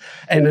service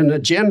and an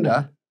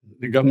agenda.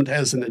 The government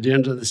has an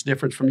agenda that's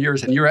different from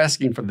yours, and you're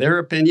asking for their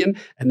opinion,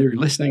 and they're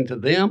listening to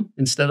them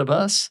instead of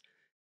us.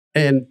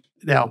 And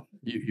now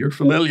you're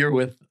familiar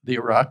with the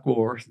Iraq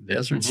War,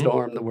 Desert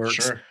Storm, the works.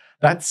 Sure.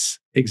 That's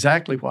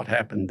exactly what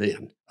happened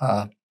then.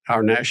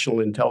 Our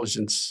National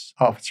Intelligence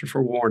Officer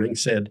for Warning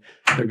said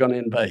they're going to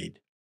invade.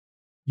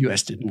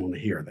 U.S. didn't want to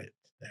hear that.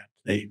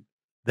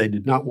 They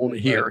did not want to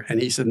hear. Right.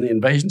 And he said, the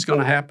invasion's going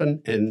to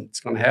happen, and it's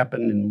going to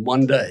happen in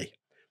one day.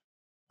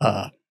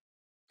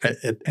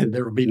 And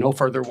there will be no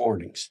further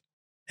warnings.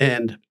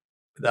 And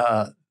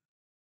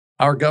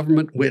our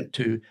government went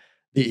to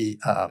the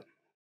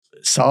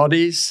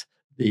Saudis,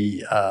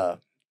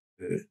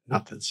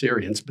 not the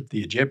Syrians, but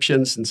the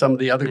Egyptians and some of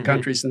the other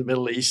countries in the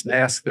Middle East and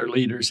asked their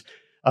leaders,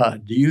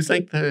 do you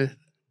think that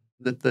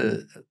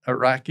the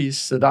Iraqis,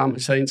 Saddam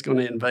Hussein's going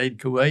to invade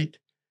Kuwait?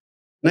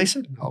 And they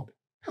said, no.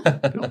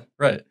 No.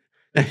 Right.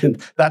 And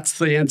that's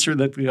the answer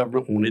that the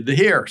government wanted to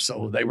hear.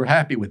 So they were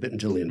happy with it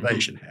until the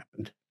invasion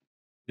happened.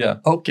 Yeah.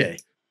 Okay.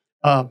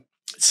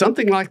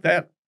 Something like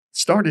that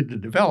started to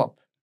develop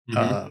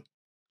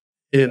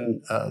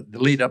in the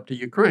lead up to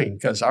Ukraine,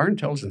 because our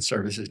intelligence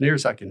service, as near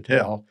as I can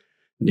tell,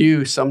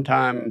 knew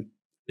sometime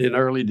in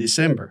early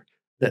December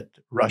that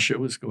Russia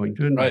was going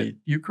to invade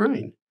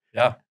Ukraine.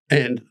 Yeah.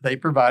 And they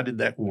provided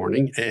that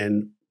warning,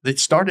 and it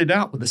started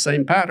out with the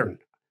same pattern.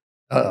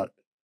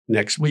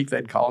 Next week,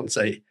 they'd call and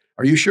say,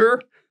 are you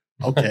sure?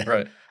 Okay.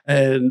 Right.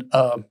 And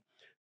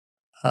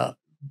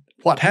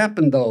what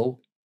happened, though,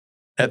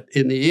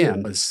 in the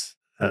end was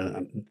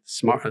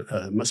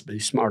must be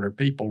smarter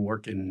people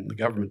working in the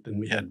government than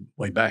we had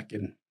way back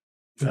in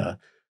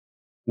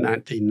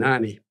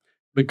 1990,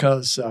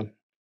 because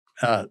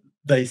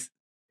they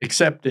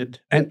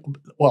accepted, and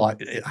well, I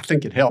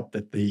think it helped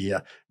that the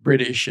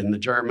British and the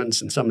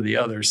Germans and some of the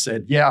others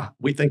said, yeah,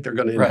 we think they're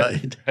going to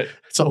invade. Right.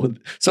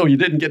 So you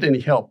didn't get any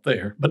help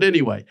there. But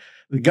anyway,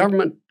 the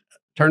government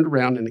turned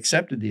around and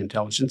accepted the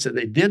intelligence, and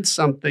they did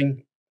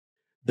something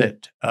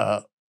that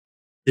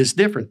is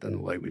different than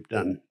the way we've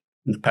done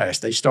in the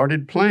past. They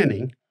started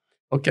planning,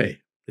 okay,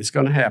 it's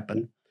going to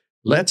happen.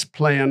 Let's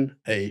plan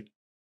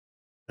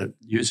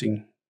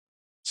using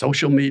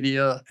social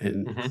media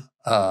and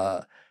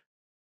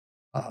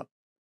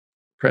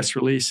press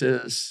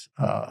releases,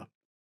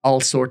 all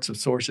sorts of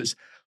sources.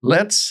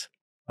 Let's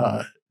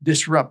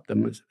disrupt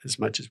them as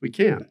much as we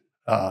can.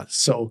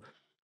 So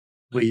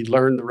we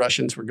learned the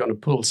Russians were going to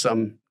pull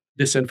some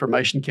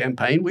disinformation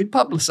campaign. We'd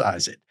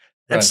publicize it.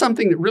 That's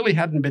something that really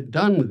hadn't been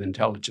done with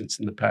intelligence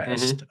in the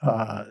past.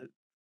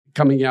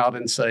 Coming out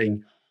and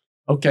saying,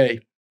 okay,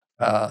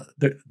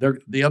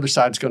 the other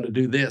side's going to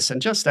do this,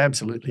 and just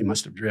absolutely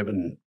must have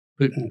driven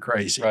Putin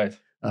crazy. Right.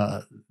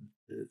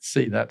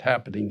 See that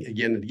happening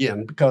again and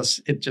again,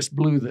 because it just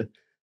blew the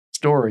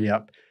story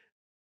up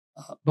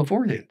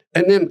beforehand.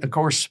 And then, of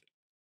course,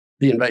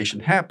 the invasion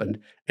happened,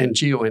 and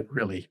GEOINT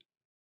really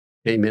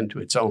came into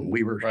its own.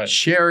 We were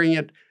sharing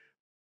it,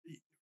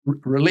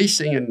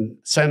 releasing and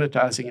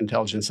sanitizing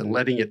intelligence and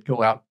letting it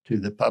go out to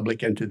the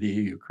public and to the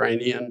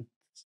Ukrainian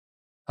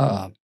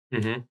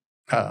in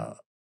a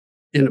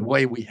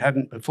way we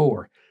hadn't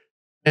before.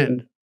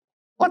 And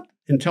what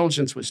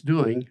intelligence was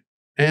doing,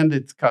 and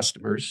its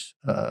customers,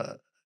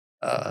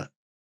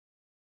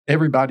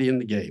 everybody in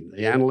the game,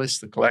 the analysts,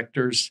 the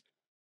collectors,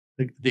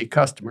 the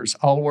customers,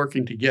 all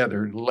working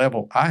together at a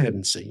level I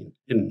hadn't seen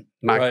in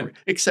my career,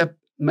 except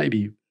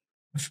maybe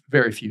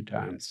very few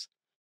times.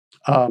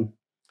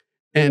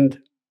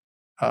 And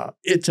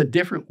it's a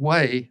different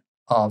way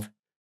of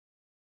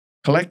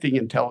collecting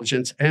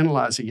intelligence,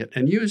 analyzing it,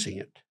 and using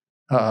it,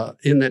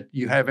 in that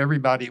you have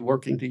everybody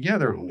working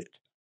together on it.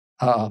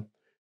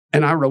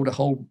 And I wrote a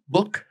whole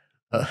book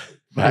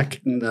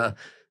back in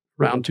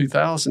around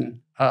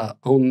 2000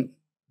 on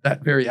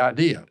that very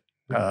idea,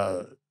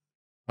 how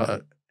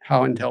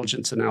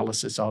intelligence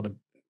analysis ought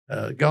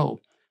to go.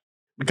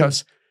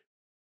 Because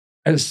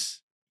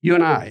as you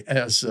and I,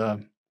 as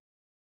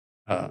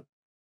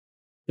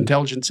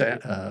intelligence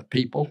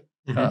people,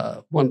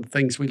 one of the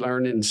things we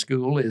learn in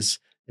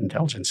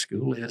intelligence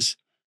school is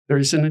there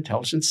is an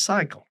intelligence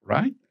cycle,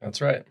 right?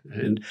 That's right.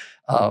 And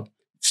it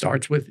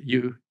starts with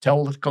you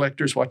tell the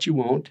collectors what you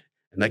want,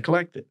 and they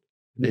collect it.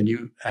 And then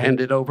you hand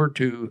it over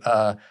to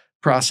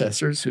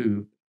processors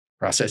who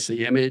process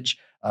the image,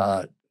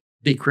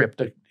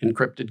 decrypt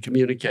encrypted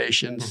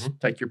communications,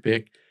 take your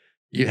pick.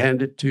 You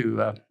hand it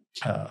to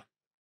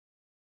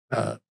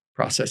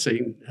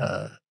processing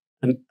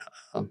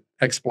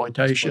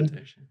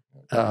exploitation.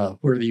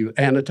 Where you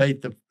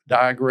annotate the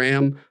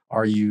diagram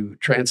or you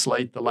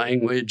translate the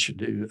language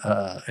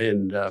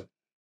and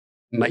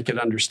make it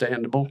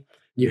understandable.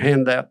 You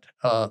hand that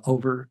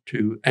over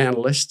to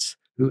analysts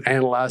who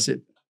analyze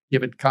it,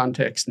 give it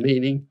context,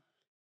 meaning,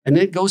 and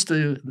it goes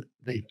to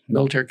the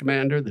military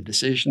commander, the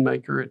decision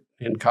maker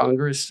in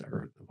Congress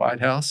or the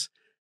White House,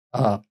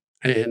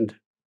 and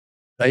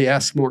they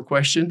ask more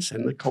questions,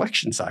 and the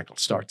collection cycle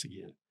starts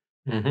again.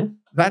 Mm-hmm.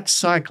 That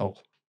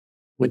cycle,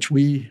 which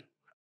we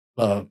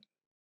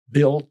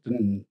built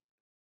and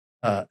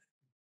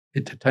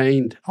it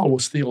attained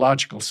almost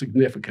theological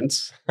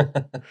significance,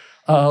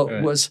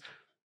 Right. was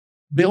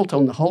built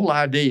on the whole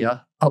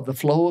idea of the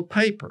flow of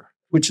paper,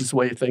 which is the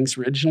way things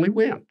originally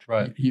went.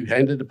 Right. You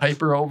handed the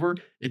paper over,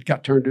 it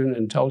got turned into an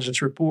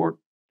intelligence report,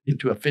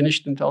 into a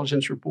finished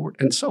intelligence report,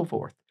 and so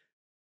forth.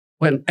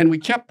 And we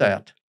kept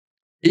that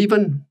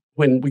even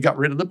when we got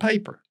rid of the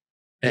paper.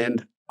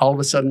 And all of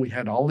a sudden, we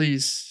had all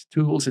these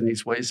tools and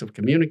these ways of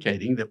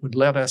communicating that would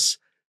let us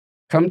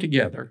come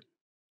together,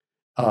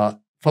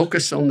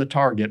 focus on the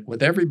target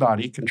with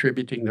everybody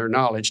contributing their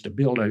knowledge to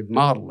build a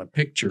model, a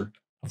picture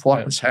of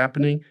what was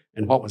happening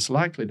and what was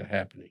likely to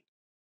happen.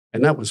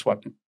 And that was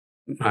what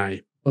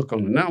my book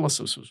on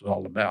analysis was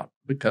all about,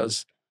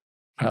 because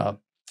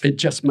it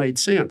just made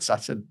sense. I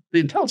said, the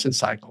intelligence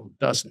cycle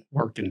doesn't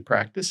work in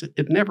practice.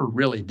 It never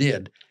really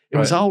did. It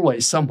was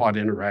always somewhat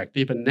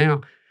interactive, and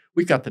now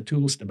we've got the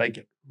tools to make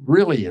it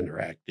really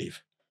interactive.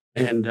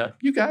 And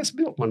you guys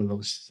built one of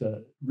those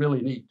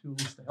really neat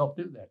tools to help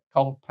do that,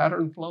 called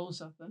pattern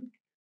flows, I think.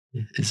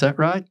 Is that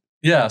right?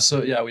 Yeah.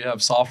 So we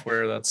have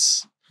software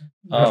that's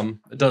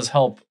it does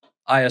help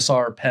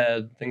ISR,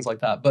 PED, things like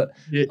that. But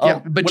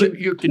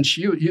you can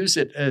use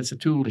it as a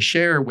tool to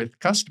share with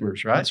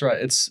customers, right? That's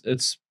right.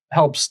 It's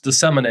helps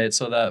disseminate,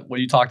 so that what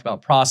you talked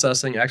about,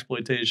 processing,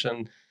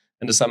 exploitation,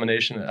 and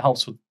dissemination, it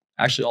helps with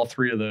actually all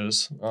three of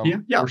those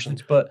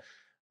portions. But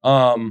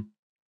what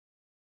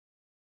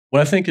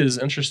I think is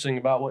interesting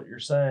about what you're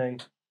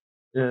saying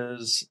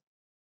is,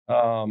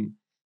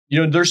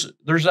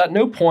 there's at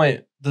no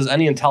point does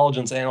any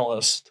intelligence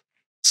analyst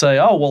say,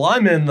 oh, well,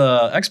 I'm in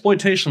the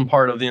exploitation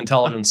part of the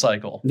intelligence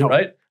cycle,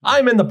 right?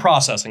 I'm in the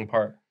processing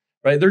part,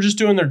 right? They're just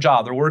doing their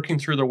job. They're working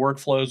through their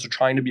workflows. They're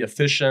trying to be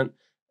efficient,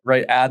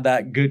 right? Add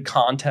that good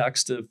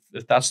context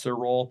if that's their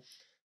role.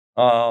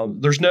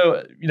 There's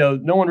no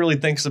one really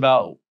thinks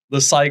about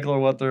the cycle or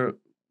what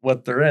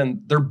they're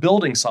in. They're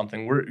building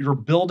something. You're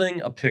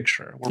building a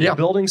picture. We're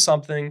building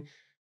something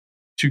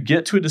to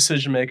get to a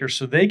decision maker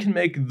so they can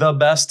make the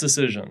best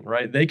decision,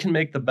 right? They can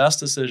make the best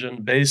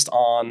decision based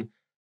on,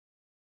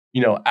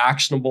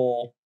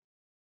 actionable,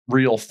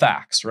 real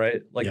facts,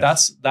 right? Like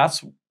that's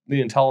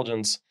the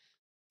intelligence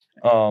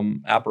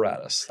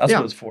apparatus. That's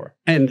what it's for.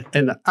 And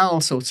I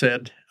also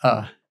said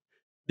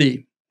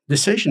the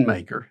decision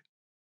maker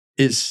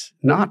is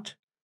not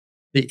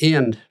the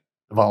end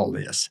of all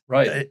this.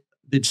 Right.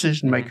 The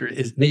decision maker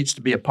needs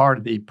to be a part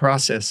of the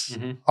process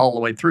all the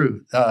way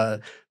through.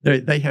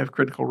 They have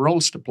critical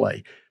roles to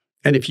play.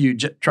 And if you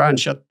try and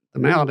shut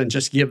them out and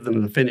just give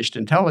them the finished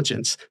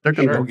intelligence, they're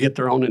going to go get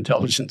their own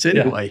intelligence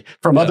anyway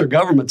from other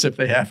governments if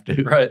they have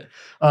to. Right.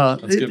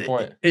 That's a good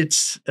point.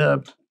 It's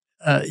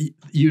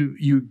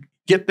you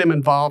get them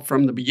involved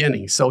from the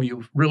beginning, so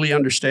you really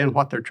understand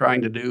what they're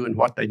trying to do and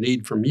what they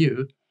need from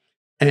you,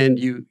 and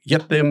you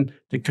get them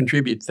to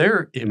contribute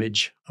their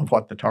image of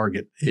what the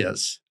target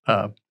is.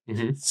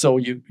 So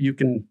you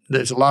can.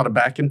 There's a lot of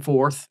back and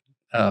forth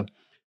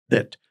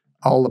that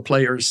all the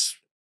players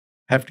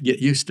have to get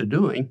used to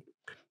doing.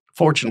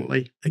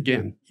 Fortunately,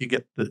 again,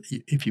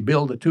 if you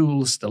build the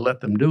tools to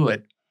let them do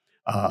it,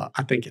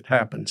 I think it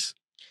happens.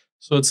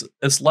 So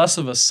it's less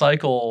of a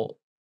cycle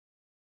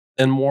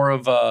and more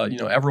of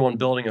everyone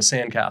building a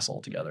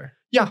sandcastle together.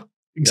 Yeah,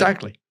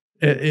 exactly.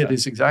 It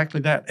is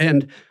exactly that.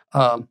 And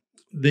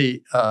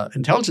the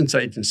intelligence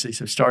agencies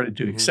have started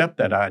to accept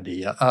that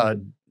idea.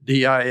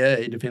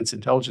 DIA, Defense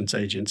Intelligence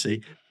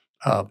Agency,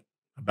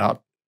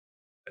 about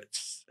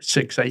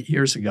 6-8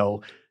 years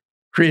ago,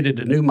 created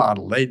a new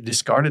model. They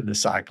discarded the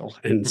cycle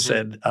and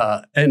said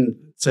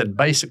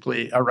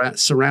basically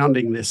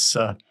surrounding this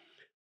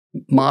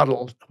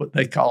model, what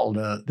they called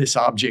this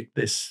object,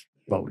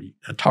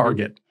 a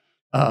target,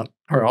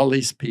 are all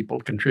these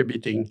people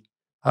contributing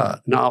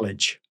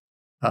knowledge,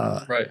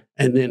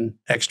 and then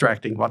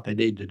extracting what they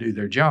need to do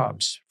their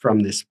jobs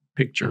from this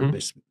picture,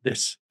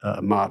 this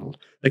model.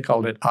 They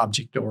called it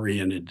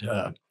object-oriented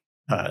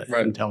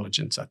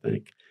intelligence, I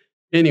think.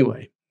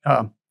 Anyway.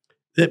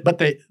 But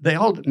they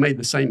all made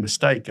the same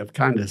mistake of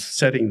kind of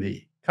setting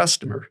the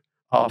customer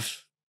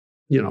off.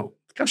 The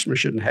customer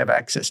shouldn't have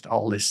access to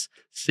all this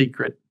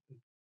secret,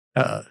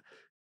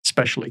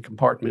 specially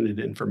compartmented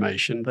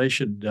information. They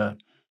should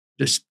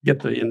just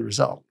get the end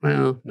result.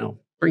 Well, no,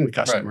 bring the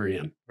customer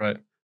in. Right.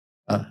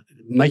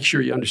 Make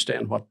sure you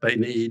understand what they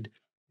need,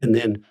 and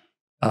then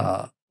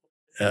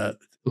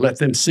let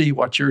them see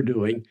what you're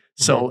doing.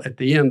 So at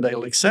the end,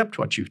 they'll accept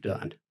what you've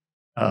done,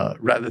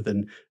 rather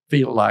than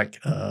feel like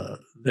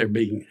they're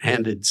being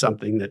handed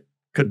something that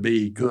could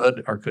be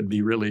good or could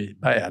be really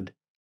bad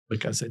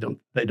because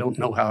they don't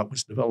know how it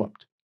was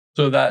developed.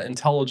 So that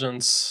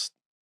intelligence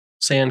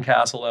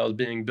sandcastle that was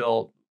being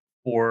built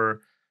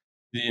for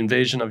the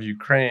invasion of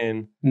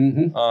Ukraine,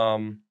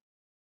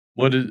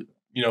 what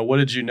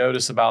did you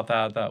notice about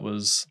that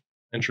was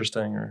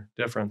interesting or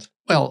different?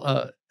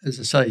 Well, as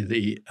I say,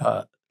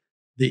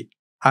 the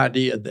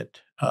idea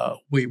that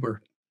we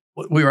were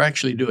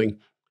actually doing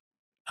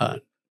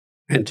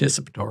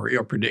anticipatory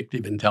or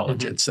predictive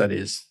intelligence, that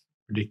is,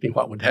 predicting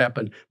what would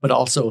happen, but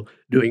also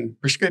doing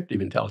prescriptive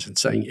intelligence,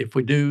 saying if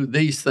we do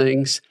these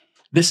things,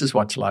 this is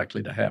what's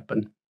likely to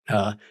happen.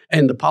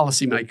 And the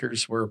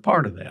policymakers were a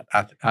part of that.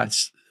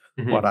 That's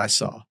what I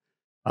saw.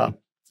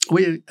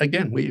 We've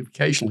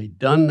occasionally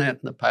done that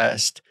in the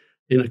past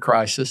in a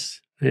crisis,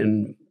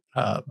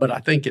 but I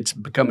think it's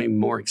becoming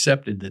more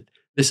accepted that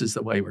this is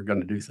the way we're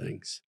going to do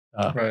things,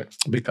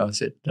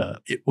 because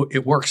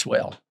it works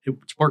well.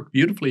 It's worked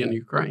beautifully in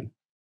Ukraine.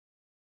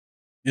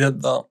 Yeah,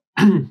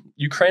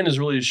 Ukraine has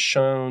really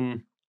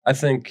shown, I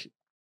think,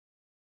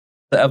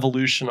 the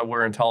evolution of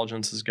where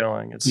intelligence is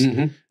going.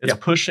 It's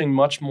pushing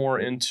much more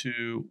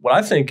into what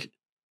I think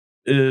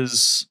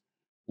is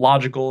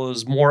logical,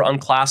 is more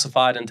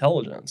unclassified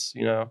intelligence.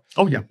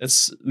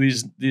 It's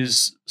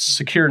these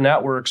secure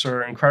networks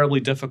are incredibly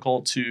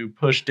difficult to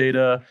push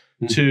data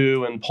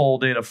to and pull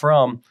data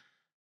from.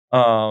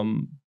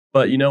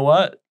 But you know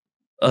what?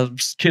 A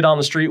kid on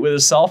the street with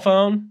his cell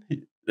phone,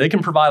 they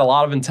can provide a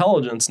lot of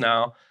intelligence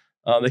now.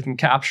 They can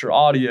capture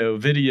audio,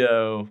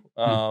 video,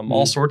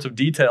 all sorts of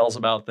details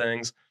about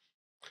things.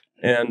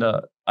 And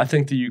I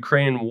think the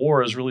Ukraine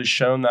war has really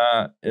shown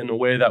that in a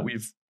way that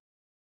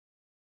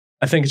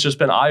I think it's just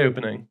been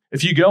eye-opening.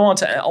 If you go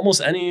onto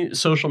almost any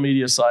social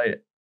media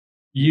site,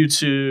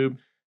 YouTube,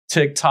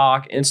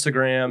 TikTok,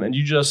 Instagram, and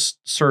you just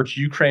search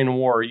Ukraine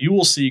war, you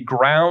will see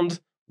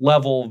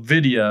ground-level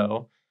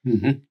video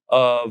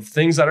of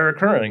things that are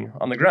occurring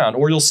on the ground.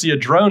 Or you'll see a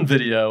drone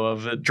video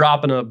of it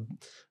dropping a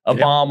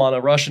bomb on a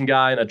Russian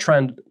guy in a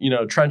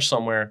trench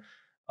somewhere.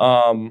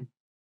 So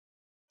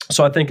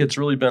I think it's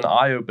really been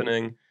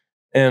eye-opening.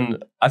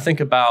 And I think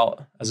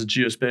about, as a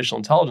geospatial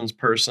intelligence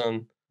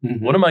person,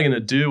 what am I going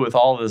to do with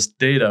all this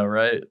data,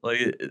 right?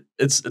 Like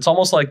it's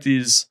almost like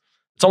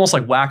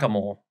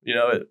whack-a-mole.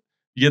 You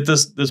get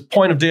this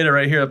point of data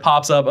right here that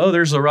pops up. Oh,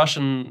 there's a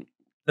Russian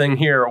thing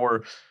here,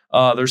 or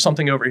there's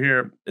something over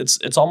here.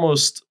 It's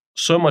almost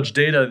so much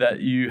data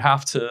that you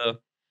have to.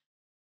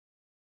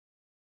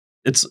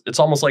 It's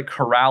almost like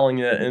corralling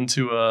it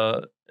into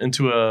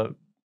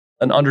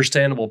an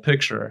understandable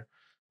picture,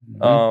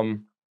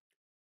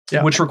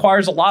 which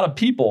requires a lot of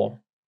people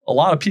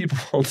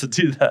to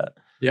do that.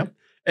 Yep.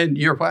 And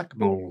your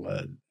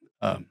whack-a-mole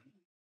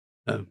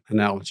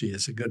analogy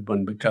is a good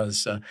one,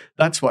 because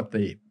that's what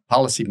the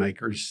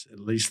policymakers, at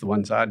least the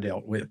ones I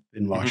dealt with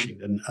in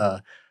Washington,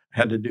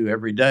 had to do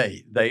every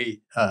day.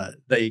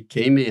 They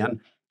came in,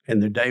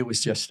 and their day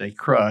was just a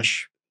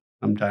crush,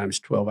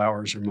 sometimes 12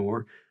 hours or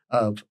more,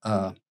 of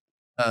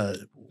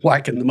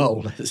whacking the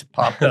mole as it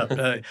popped up,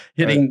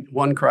 hitting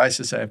one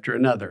crisis after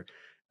another.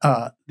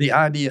 The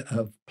idea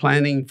of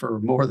planning for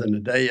more than a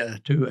day or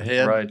two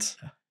ahead,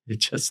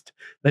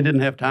 they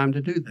didn't have time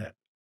to do that.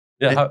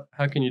 Yeah,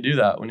 how can you do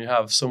that when you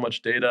have so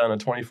much data and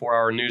a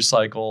 24-hour news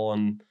cycle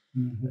and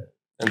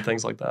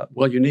things like that?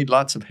 Well, you need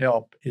lots of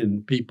help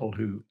in people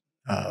who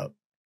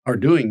are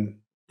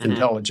doing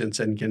intelligence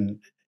and can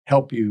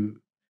help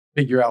you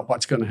figure out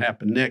what's going to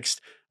happen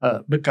next,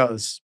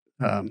 because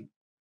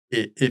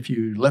if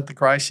you let the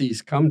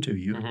crises come to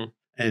you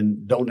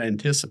and don't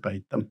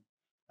anticipate them,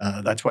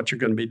 that's what you're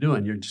going to be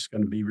doing. You're just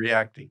going to be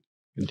reacting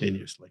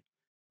continuously.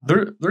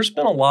 There's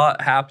been a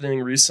lot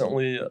happening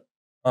recently.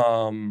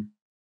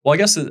 Well, I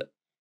guess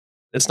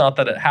it's not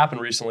that it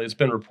happened recently. It's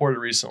been reported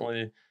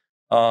recently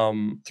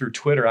through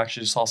Twitter. I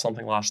actually saw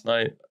something last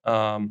night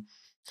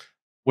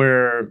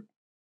where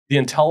the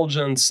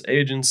intelligence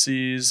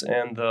agencies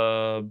and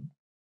the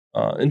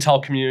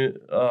Intel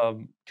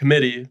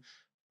committee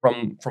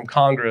from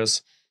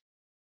Congress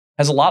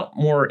has a lot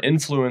more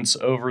influence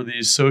over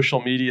the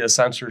social media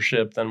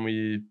censorship than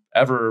we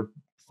ever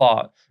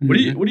thought. What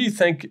do you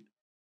think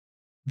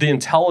the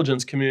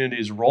intelligence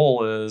community's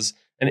role is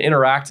in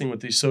interacting with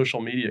these social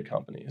media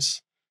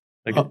companies?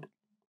 Like,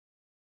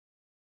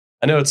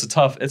 I know it's a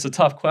tough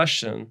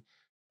question.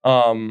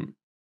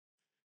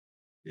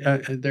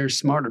 There's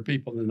smarter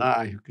people than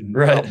I who can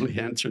probably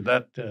answer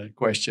that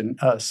question.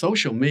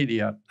 Social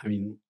media, I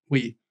mean,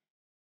 we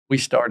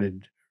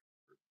started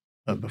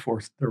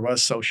before there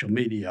was social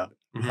media.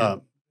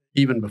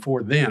 Even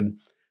before then,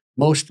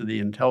 most of the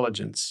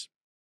intelligence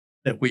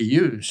that we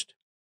used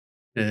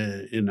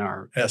in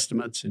our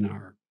estimates, in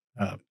our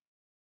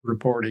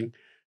reporting,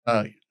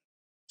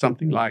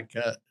 something like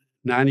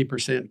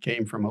 90%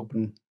 came from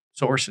open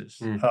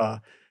sources.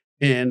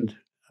 And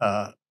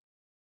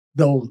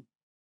though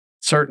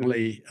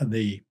certainly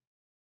the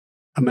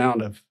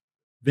amount of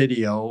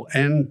video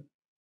and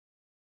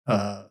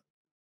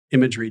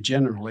imagery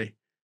generally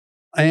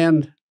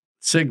and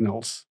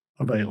signals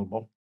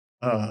available,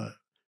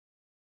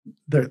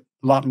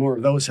 a lot more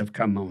of those have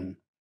come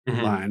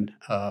online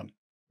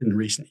in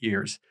recent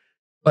years.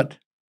 But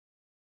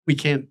we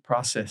can't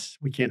process,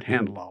 we can't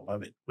handle all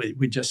of it.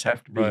 We just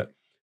have to be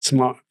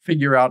smart,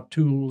 figure out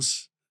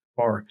tools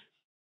for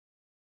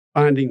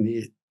finding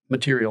the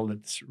material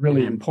that's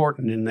really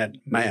important in that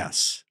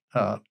mass.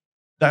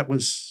 That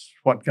was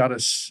what got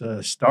us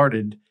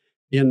started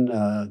in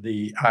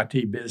the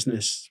IT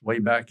business way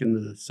back in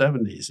the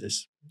 70s.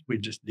 Is we're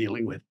just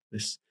dealing with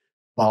this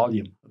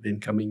volume of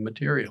incoming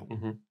material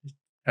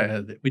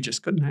that we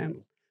just couldn't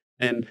handle.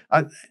 And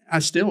I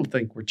still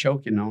think we're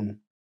choking on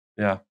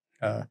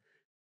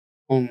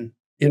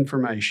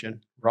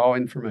information, raw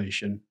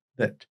information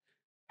that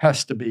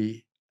has to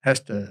be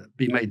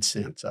made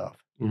sense of.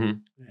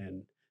 And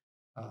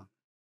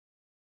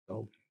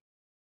so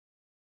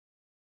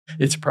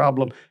it's a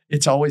problem.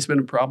 It's always been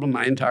a problem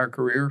my entire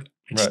career.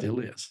 It still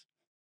is.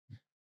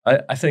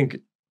 I think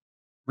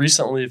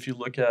recently, if you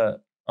look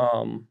at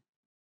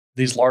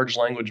these large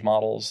language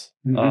models,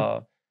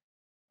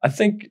 I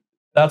think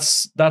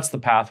that's the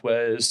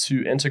pathway, is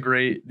to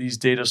integrate these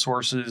data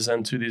sources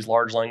into these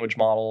large language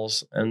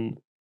models. And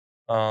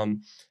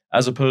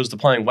as opposed to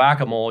playing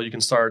whack-a-mole, you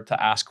can start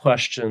to ask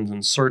questions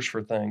and search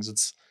for things.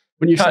 It's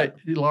when you say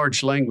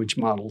large language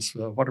models,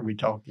 what are we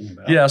talking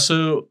about? Yeah,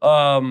 so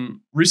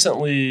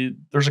recently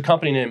there's a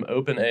company named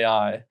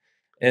OpenAI,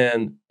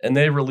 and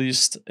they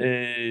released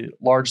a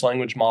large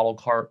language model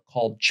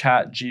called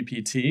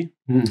ChatGPT.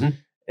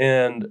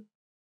 And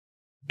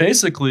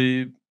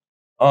basically,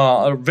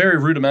 a very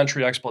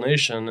rudimentary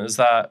explanation is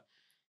that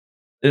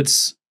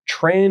it's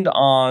trained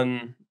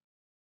on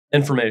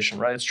information,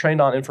 right? It's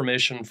trained on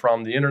information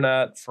from the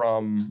internet,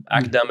 from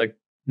academic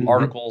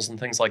articles and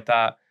things like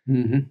that.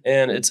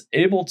 And it's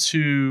able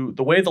to,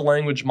 the way the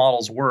language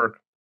models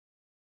work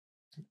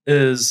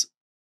is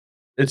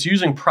it's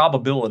using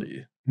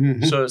probability.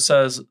 So it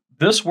says,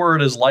 this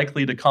word is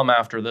likely to come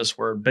after this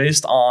word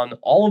based on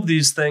all of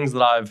these things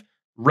that I've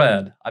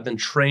read, I've been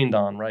trained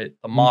on, right?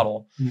 The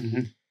model.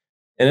 And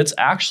it's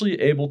actually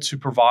able to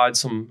provide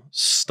some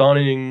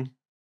stunning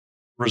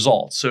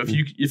results. So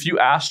if you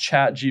ask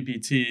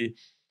ChatGPT,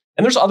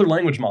 and there's other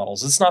language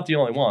models, it's not the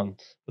only one,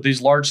 but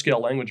these large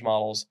scale language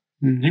models,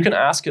 you can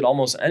ask it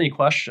almost any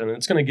question, and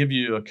it's going to give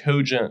you a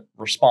cogent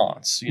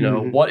response. You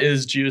know, what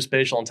is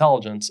geospatial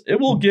intelligence? It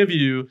will give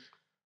you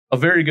a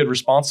very good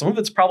response. Some of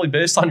it's probably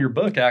based on your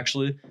book,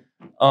 actually.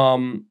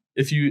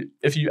 If you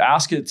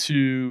ask it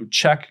to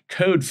check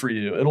code for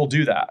you, it'll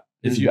do that.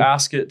 If you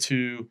ask it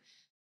to,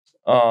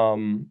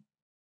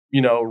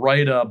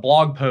 write a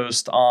blog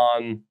post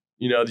on,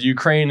 the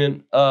Ukraine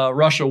and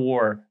Russia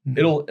war,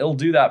 it'll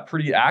do that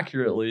pretty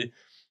accurately.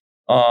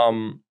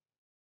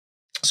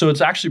 So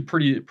it's actually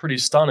pretty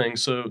stunning.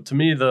 So to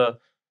me, the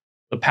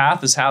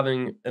path is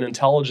having an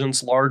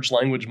intelligence large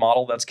language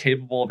model that's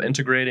capable of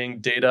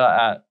integrating data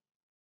at,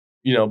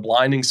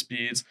 blinding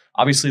speeds.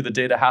 Obviously, the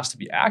data has to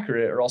be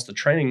accurate, or else the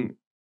training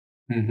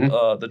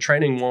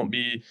won't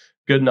be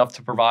good enough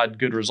to provide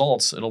good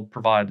results. It'll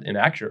provide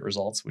inaccurate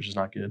results, which is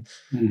not good.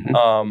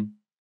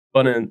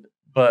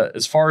 But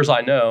as far as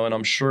I know, and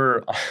I'm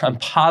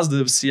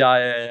positive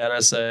CIA,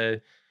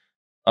 NSA,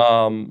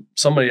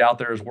 somebody out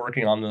there is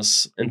working on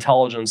this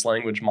intelligence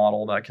language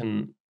model that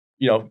can,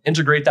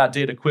 integrate that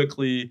data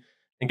quickly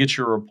and get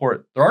your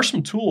report. There are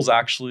some tools,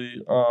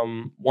 actually.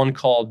 One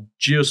called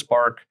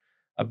GeoSpark.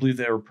 I believe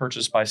they were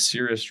purchased by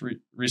Sirius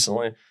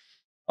recently.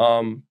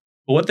 But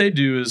what they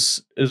do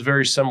is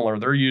very similar.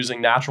 They're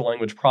using natural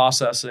language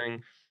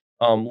processing,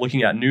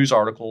 looking at news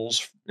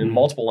articles in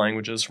multiple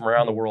languages from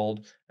around the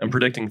world and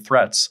predicting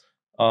threats.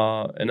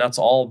 And that's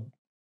all,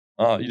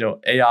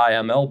 AI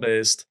ML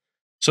based.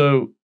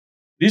 So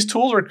these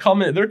tools are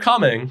coming. They're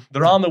coming.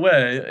 They're on the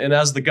way. And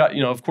as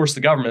of course,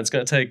 the government's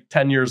going to take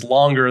 10 years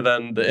longer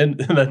than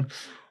the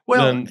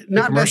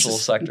commercial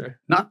sector.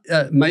 Not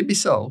maybe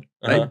so,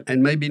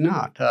 and maybe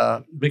not,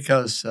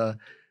 because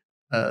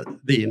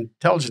the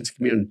intelligence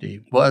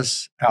community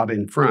was out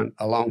in front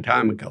a long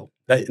time ago.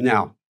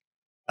 Now,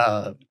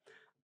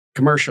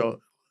 commercial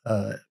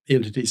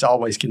entities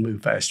always can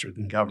move faster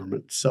than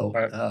government, so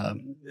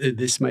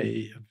this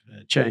may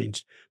have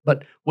changed.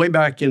 But way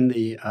back in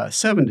the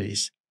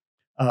 70s,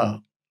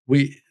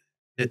 we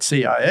at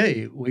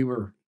CIA, we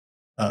were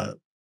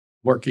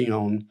working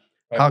on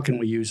how can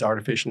we use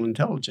artificial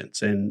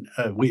intelligence, and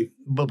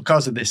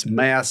because of this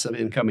mass of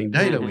incoming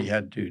data we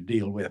had to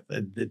deal with,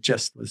 it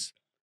just was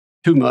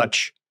too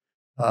much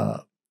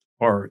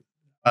for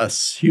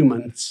us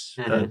humans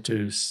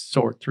to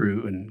sort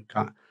through and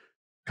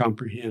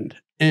comprehend.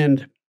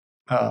 And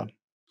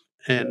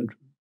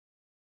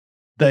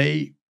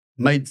they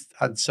made,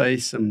 I'd say,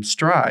 some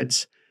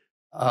strides,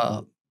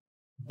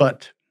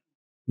 but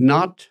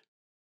not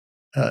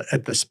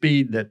at the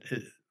speed that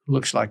it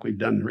looks like we've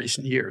done in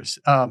recent years.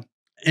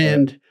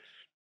 And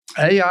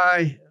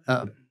AI,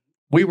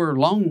 we were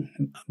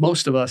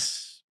most of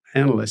us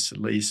analysts at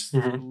least,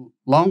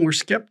 long were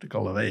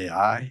skeptical of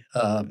AI.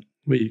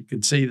 We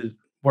could see that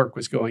work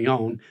was going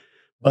on,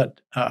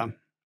 but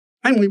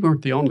and we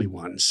weren't the only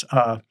ones.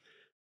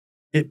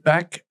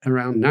 back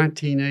around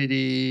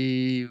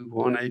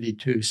 1981,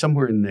 82,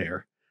 somewhere in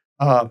there,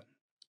 the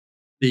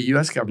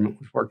U.S. government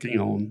was working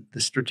on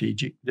the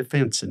Strategic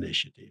Defense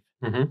Initiative,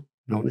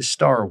 known as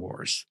Star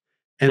Wars.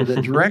 And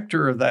the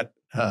director of that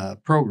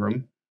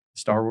program,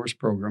 Star Wars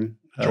program,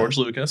 George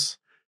Lucas.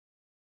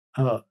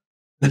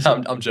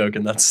 I'm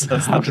joking. That's the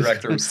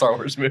director of Star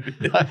Wars movie.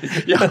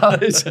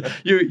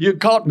 You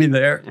caught me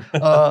there.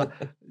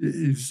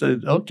 He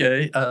said,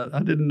 "Okay, I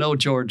didn't know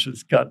George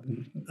has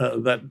gotten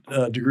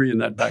that degree in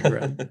that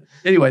background."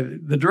 Anyway,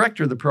 the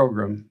director of the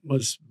program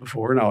was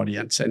before an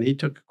audience, and he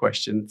took a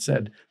question and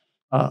said,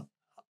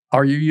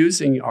 "Are you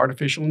using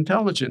artificial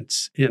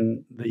intelligence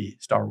in the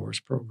Star Wars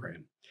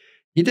program?"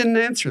 He didn't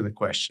answer the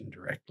question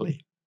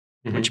directly,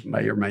 which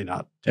may or may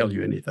not tell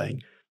you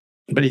anything,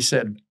 but he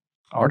said,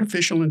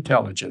 "Artificial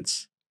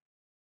intelligence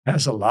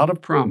has a lot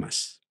of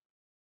promise.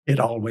 It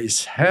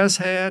always has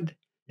had,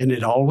 and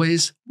it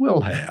always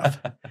will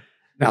have."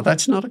 Now,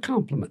 that's not a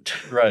compliment.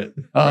 Right.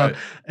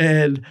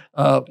 And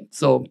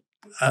so,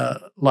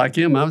 like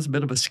him, I was a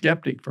bit of a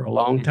skeptic for a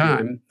long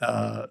time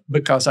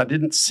because I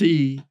didn't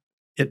see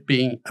it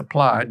being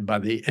applied by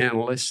the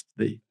analyst,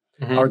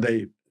 or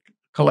the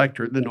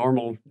collector, the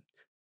normal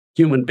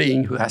human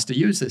being who has to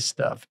use this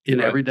stuff in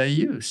everyday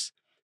use.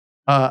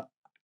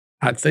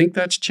 I think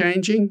that's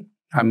changing.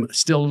 I'm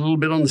still a little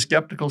bit on the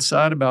skeptical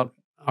side about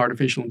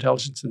artificial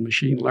intelligence and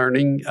machine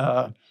learning.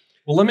 Well,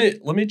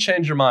 let me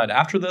change your mind.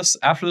 After this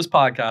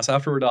podcast,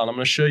 after we're done, I'm going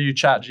to show you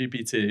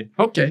ChatGPT.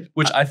 Okay.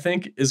 Which I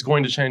think is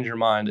going to change your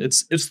mind.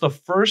 It's the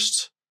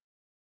first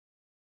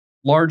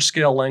large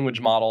scale language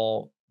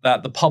model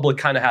that the public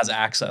kind of has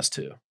access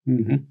to.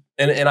 And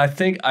I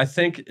think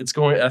it's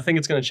going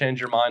to change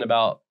your mind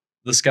about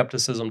the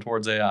skepticism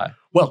towards AI.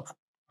 Well,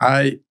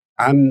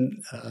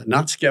 I'm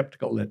not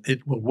skeptical that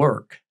it will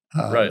work.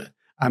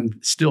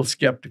 I'm still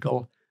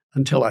skeptical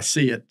until I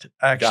see it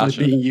actually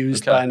being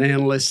used by an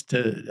analyst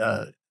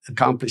to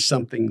accomplish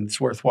something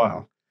that's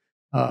worthwhile.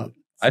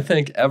 I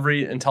think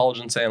every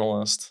intelligence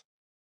analyst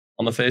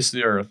on the face of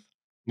the earth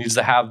needs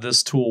to have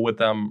this tool with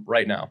them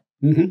right now.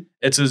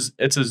 It's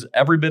as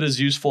every bit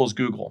as useful as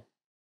Google.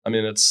 I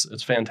mean,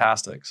 it's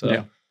fantastic.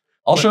 So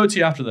I'll show it to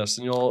you after this,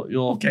 and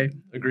you'll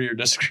agree or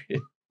disagree.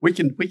 We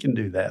can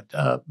do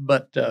that.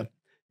 But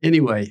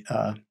anyway,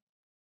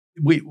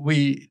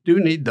 we do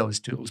need those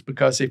tools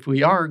because if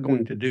we are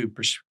going to do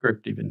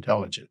prescriptive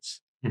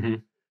intelligence,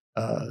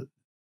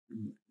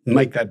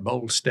 make that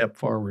bold step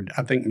forward,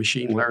 I think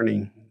machine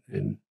learning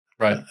and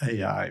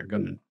AI are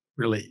going to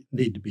really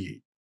need to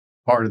be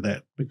part of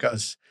that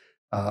because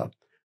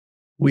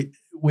we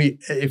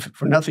if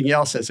for nothing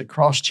else as a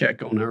cross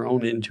check on our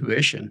own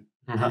intuition,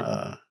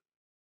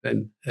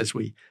 then as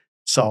we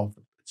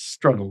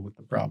struggle with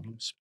the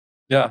problems.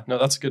 Yeah, no,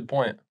 that's a good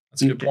point.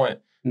 That's a good point.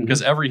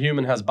 Because every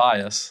human has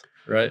bias,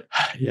 right?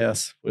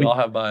 Yes. We all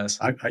have bias.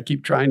 I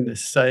keep trying to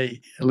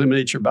say,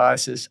 eliminate your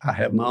biases. I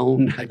have my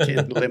own. I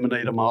can't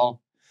eliminate them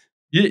all.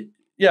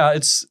 Yeah,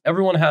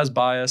 everyone has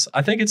bias.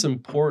 I think it's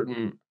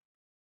important,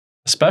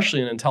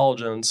 especially in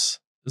intelligence,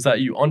 is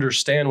that you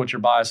understand what your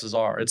biases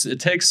are. It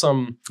takes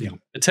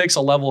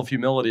a level of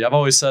humility. I've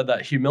always said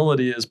that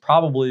humility is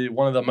probably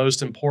one of the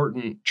most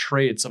important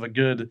traits of a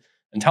good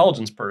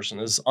intelligence person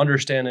is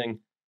understanding,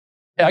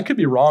 hey, I could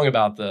be wrong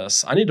about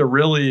this. I need to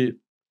really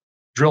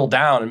drill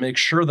down and make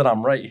sure that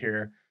I'm right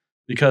here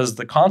because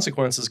the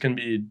consequences can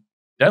be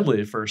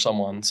deadly for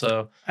someone.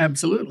 So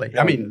absolutely.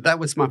 I mean, that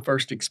was my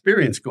first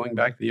experience going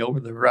back to the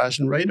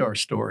over-the-horizon radar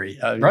story.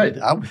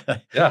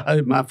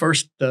 My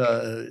first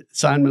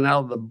assignment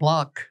out of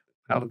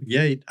the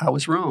gate, I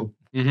was wrong.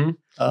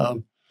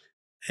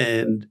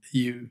 And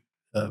you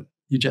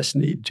just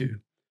need to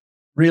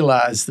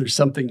realize there's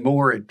something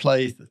more at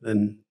play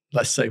than,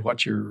 let's say,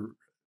 what your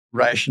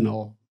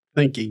rational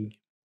thinking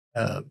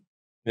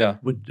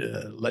would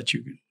let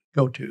you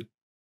go to.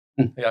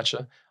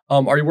 Gotcha.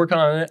 Are you working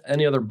on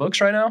any other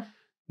books right now?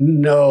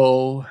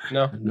 No,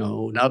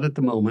 not at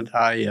the moment.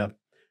 I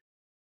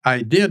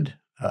did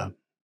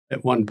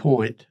at one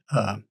point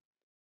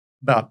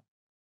about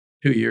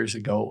 2 years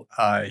ago.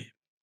 I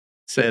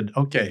said,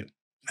 okay,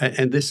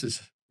 and this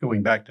is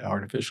going back to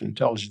artificial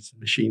intelligence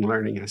and machine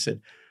learning. I said,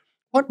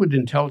 what would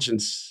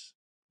intelligence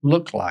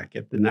look like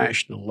at the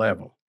national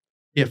level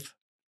if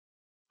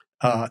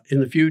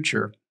in the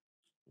future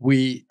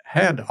we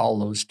had all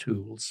those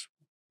tools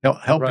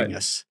helping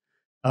us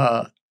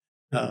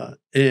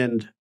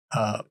and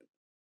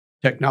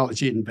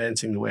technology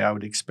advancing the way I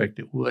would expect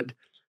it would.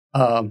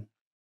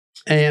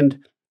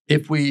 And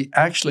if we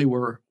actually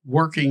were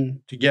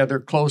working together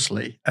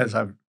closely, as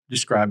I've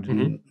described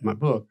in my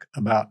book,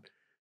 about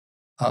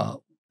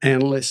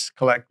analysts,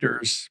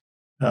 collectors,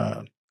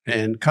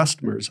 and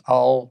customers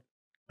all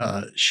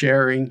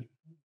sharing,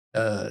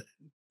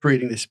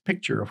 creating this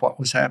picture of what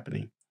was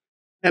happening.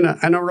 And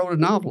I wrote a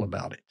novel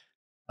about it.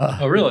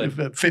 Oh, really?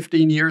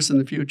 15 years in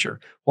the future,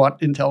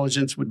 what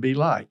intelligence would be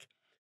like.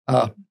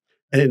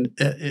 And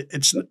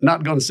it's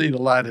not going to see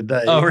the light of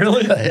day. Oh,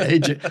 really?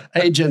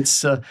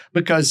 Agents,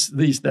 because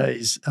these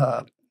days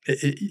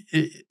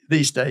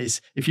these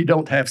days, if you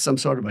don't have some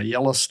sort of a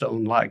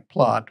Yellowstone-like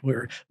plot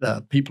where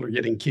the people are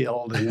getting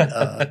killed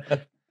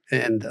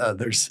and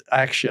there's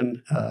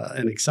action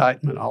and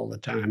excitement all the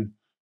time,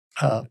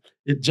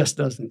 it just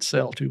doesn't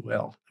sell too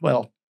well.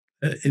 Well,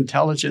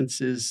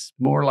 intelligence is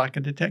more like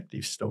a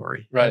detective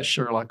story, right? A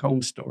Sherlock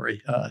Holmes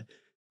story,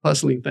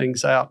 puzzling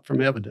things out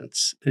from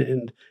evidence,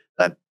 and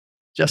that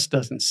just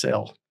doesn't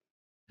sell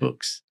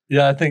books.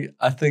 Yeah, I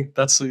think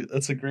that's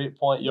a great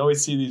point. You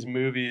always see these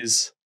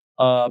movies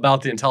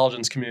about the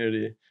intelligence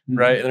community,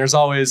 right? And there's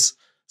always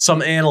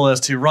some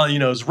analyst who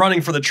is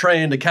running for the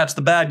train to catch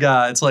the bad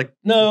guy. It's like,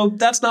 no,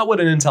 that's not what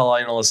an intel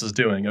analyst is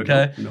doing.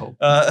 Okay, no.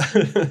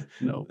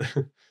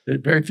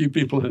 Very few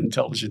people in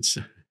intelligence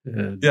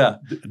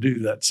do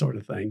that sort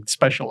of thing.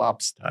 Special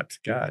ops types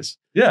of guys.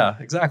 Yeah,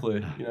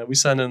 exactly. We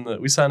send in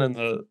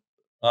the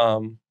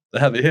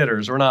heavy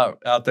hitters. We're not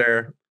out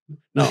there.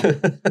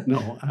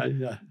 No.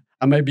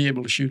 I may be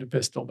able to shoot a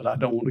pistol, but I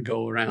don't want to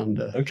go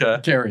around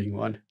carrying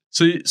one.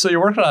 So you're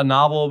working on a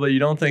novel, but you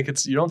don't think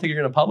you're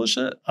going to publish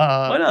it?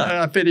 Why not?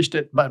 I finished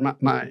it, but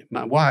my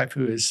wife,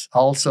 who is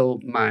also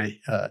my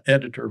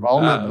editor of all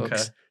my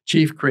books,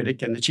 chief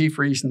critic, and the chief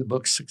reason the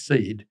books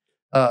succeed,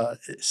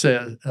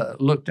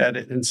 looked at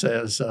it and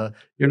says,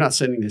 "You're not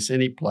sending this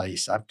any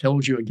place. I've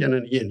told you again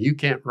and again, you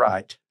can't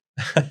write."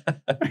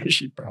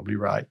 She's probably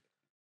right.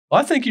 Well,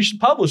 I think you should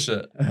publish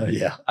it.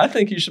 Yeah. I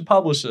think you should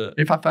publish it.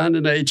 If I find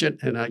an agent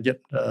and I get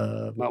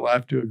my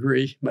wife to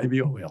agree, maybe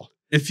I will.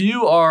 If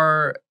you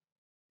are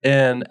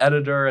an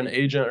editor, an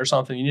agent or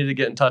something, you need to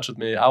get in touch with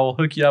me. I will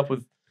hook you up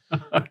with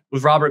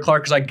Robert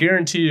Clark, because I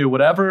guarantee you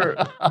whatever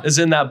is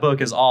in that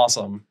book is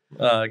awesome.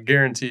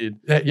 Guaranteed.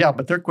 Yeah,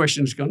 but their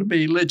question is going to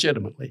be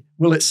legitimately,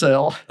 will it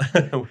sell?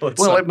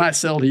 It might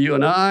sell to you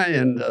and I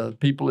and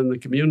people in the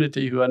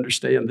community who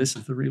understand this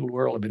is the real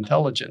world of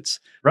intelligence.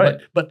 Right.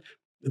 But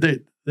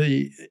the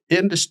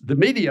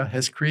media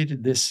has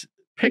created this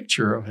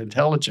picture of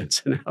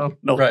intelligence, and I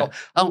don't know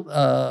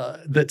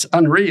that's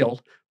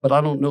unreal, but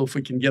I don't know if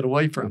we can get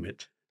away from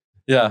it.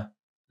 Yeah,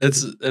 it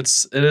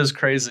is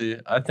crazy.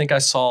 I think I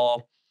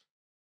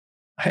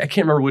can't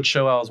remember which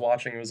show I was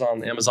watching. It was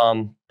on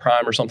Amazon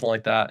Prime or something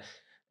like that,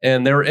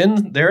 and they're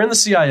in the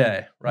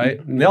CIA, right?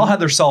 Mm-hmm. And they all had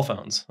their cell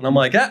phones, and I'm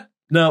like,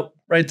 no,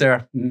 right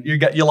there,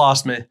 you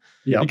lost me,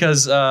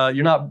 because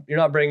you're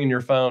not bringing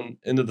your phone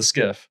into the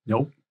skiff.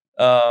 Nope.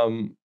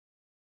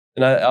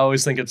 And I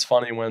always think it's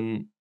funny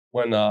when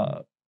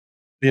the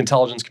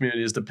intelligence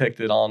community is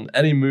depicted on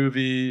any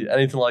movie,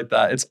 anything like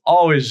that. It's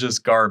always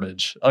just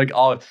garbage.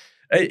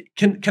 Hey,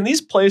 can these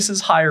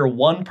places hire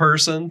one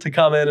person to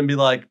come in and be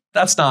like,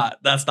 that's not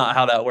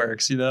how that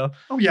works,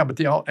 Oh yeah, but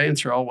the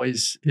answer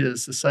always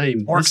is the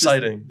same. More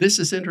exciting. This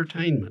is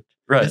entertainment,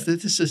 right?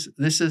 This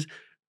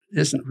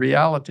isn't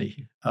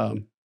reality.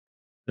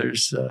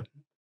 There's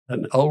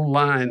an old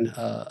line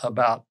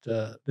about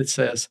that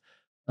says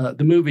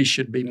the movie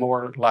should be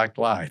more like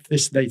life.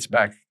 This dates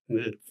back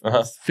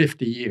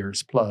 50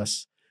 years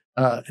plus,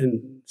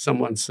 and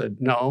someone said,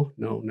 no,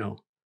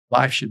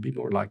 life should be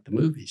more like the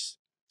movies.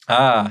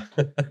 But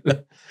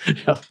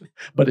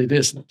it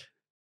isn't.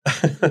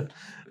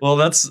 Well,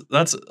 that's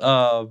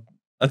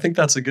I think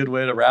that's a good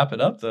way to wrap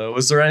it up, though.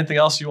 Was there anything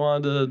else you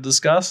wanted to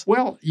discuss?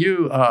 Well,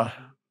 you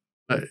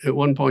at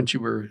one point you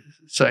were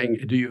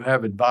saying, do you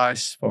have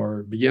advice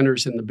for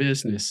beginners in the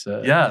business?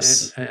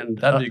 Yes, and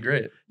that'd be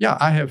great. Yeah,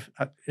 I have.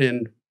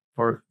 And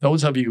for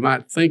those of you who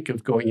might think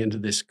of going into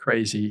this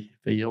crazy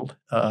field,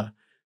 I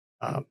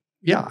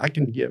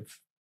can give.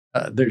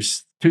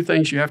 There's two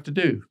things you have to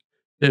do.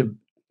 To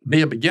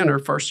be a beginner,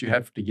 first you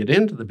have to get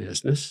into the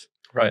business.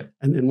 Right.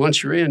 And then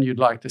once you're in, you'd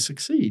like to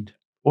succeed.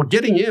 Well,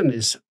 getting in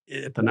is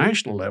at the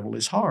national level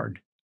is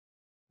hard.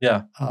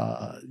 Yeah.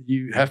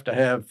 You have to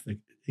have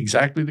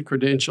exactly the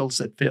credentials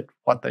that fit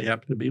what they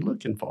happen to be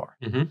looking for.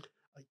 Mm-hmm.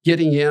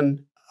 Getting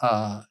in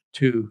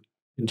to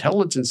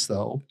intelligence,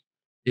 though,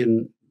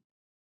 through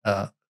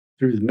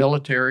the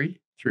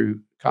military,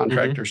 through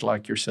contractors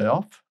like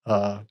yourself,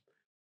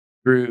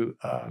 through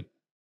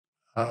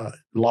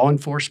law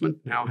enforcement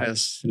now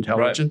has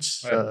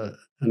intelligence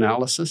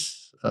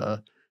analysis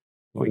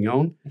going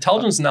on.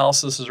 Intelligence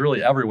analysis is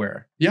really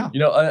everywhere. Yeah.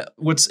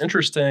 What's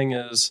interesting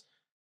is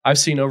I've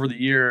seen over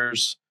the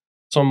years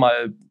some of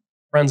my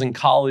friends and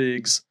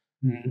colleagues,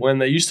 when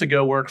they used to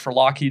go work for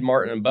Lockheed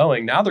Martin and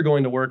Boeing, now they're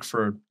going to work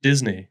for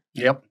Disney,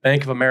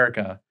 Bank of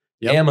America,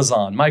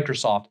 Amazon,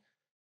 Microsoft.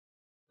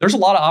 There's a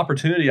lot of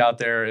opportunity out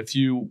there if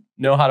you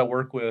know how to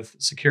work with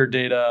secure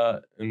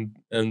data and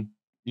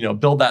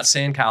build that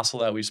sandcastle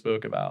that we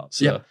spoke about.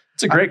 So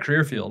it's a great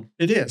career field.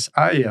 It is.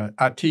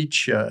 I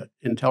teach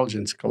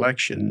intelligence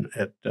collection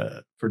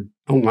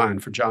online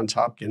for Johns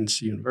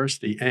Hopkins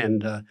University,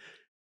 and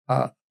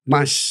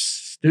my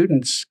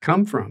students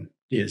come from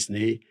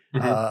Disney,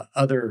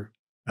 other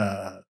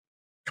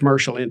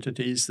commercial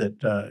entities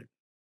that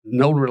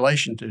no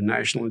relation to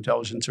national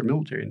intelligence or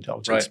military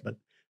intelligence, but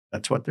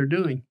that's what they're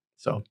doing.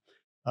 So,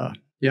 I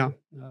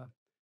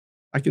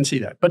can see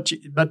that. But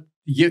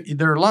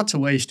there are lots of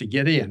ways to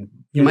get in.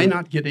 You may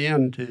not get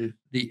into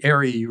the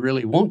area you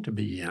really want to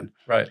be in.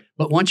 Right.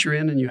 But once you're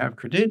in and you have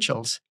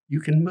credentials,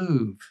 you can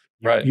move.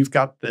 Right. You've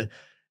got the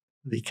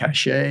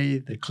cachet,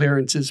 the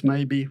clearances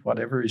maybe,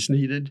 whatever is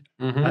needed,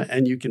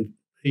 and you can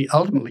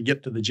ultimately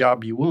get to the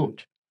job you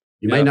want.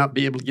 You may not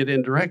be able to get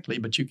in directly,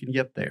 but you can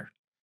get there.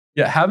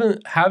 Yeah,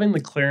 having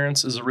the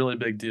clearance is a really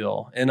big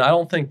deal. And I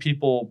don't think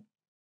people,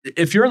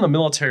 if you're in the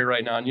military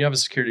right now and you have a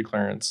security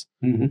clearance,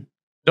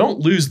 don't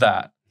lose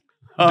that.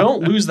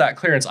 Don't lose that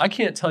clearance. I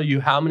can't tell you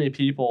how many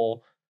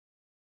people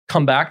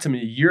come back to me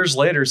years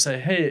later, say,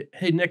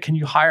 hey, Nick, can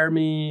you hire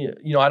me?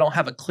 You know, I don't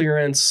have a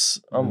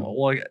clearance.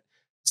 Well,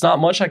 it's not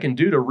much I can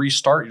do to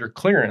restart your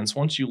clearance.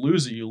 Once you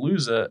lose it, you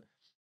lose it.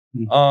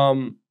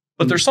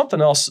 But there's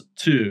something else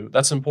too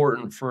that's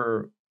important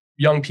for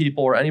young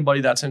people or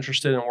anybody that's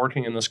interested in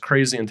working in this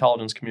crazy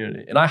intelligence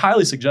community. And I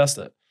highly suggest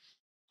it.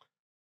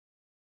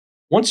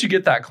 Once you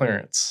get that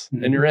clearance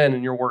and you're in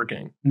and you're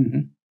working,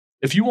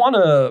 if you want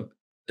to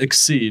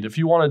exceed, if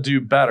you want to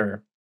do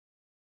better,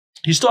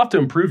 you still have to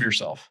improve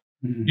yourself.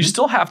 You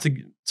still have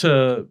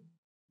to,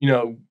 you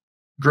know,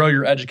 grow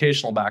your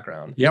educational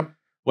background. Yep.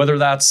 Whether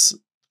that's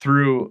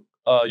through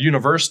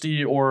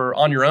university or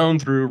on your own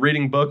through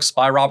reading books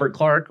by Robert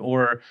Clark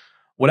or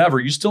whatever,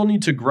 you still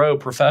need to grow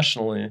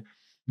professionally.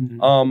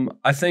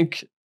 I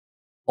think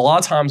a lot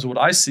of times what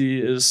I see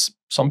is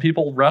some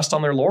people rest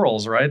on their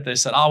laurels, right? They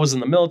said, I was in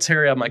the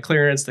military, I have my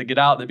clearance, they get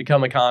out, they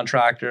become a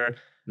contractor,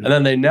 and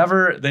then they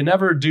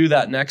never do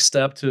that next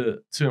step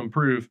to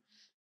improve.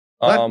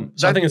 So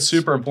I think it's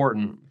super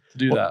important to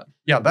do that.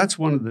 Yeah, that's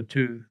one of the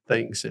two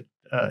things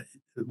that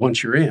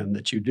once you're in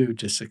that you do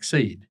to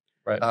succeed.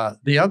 Right.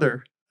 The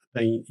other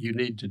thing you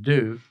need to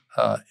do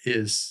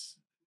is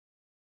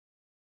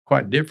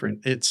quite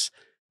different. It's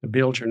to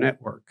build your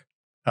network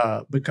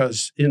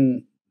because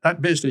in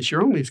that business,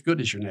 you're only as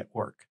good as your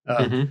network.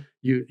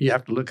 You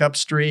have to look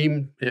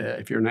upstream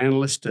if you're an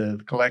analyst to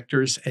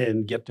collectors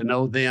and get to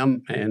know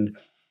them and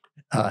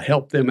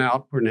help them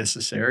out where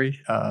necessary.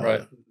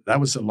 Right. That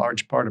was a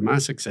large part of my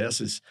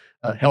success is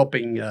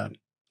helping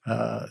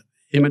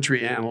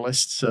imagery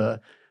analysts to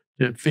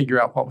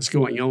figure out what was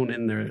going on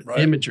in their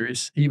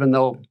imageries, even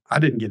though I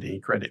didn't get any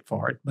credit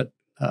for it, but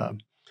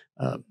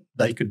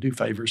they could do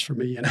favors for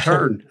me in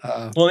turn.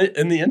 Well,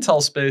 in the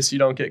intel space, you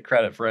don't get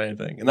credit for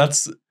anything, and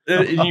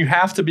you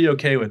have to be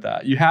okay with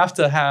that. You have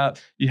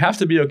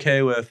to be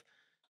okay with,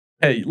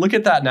 hey, look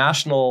at that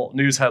national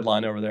news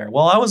headline over there.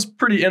 Well, I was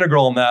pretty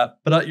integral in that,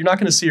 but you're not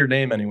going to see your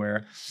name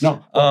anywhere.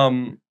 No,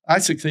 I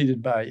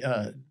succeeded by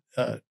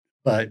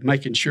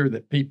making sure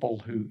that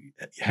people who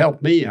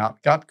helped me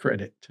out got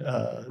credit.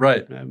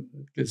 Right.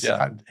 Because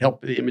I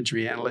helped the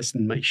imagery analysts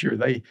and make sure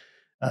they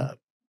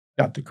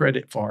got the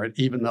credit for it,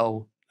 even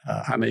though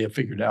I may have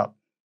figured out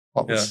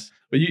what was.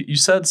 But you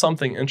said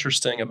something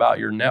interesting about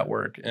your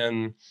network,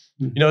 and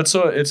you know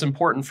it's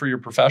important for your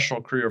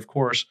professional career, of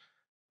course.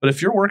 But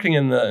if you're working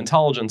in the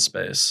intelligence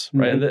space,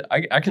 right,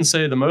 I can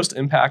say the most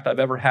impact I've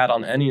ever had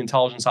on any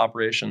intelligence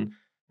operation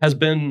has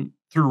been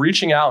through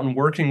reaching out and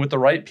working with the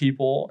right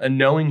people and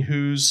knowing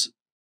who's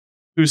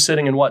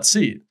sitting in what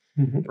seat,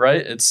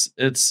 right?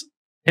 It's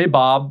hey,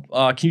 Bob,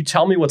 can you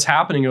tell me what's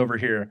happening over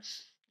here?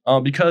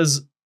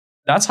 Because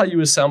that's how you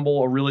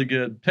assemble a really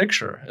good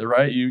picture,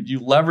 right? You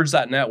leverage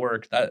that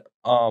network. That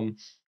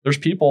there's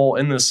people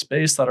in this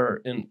space that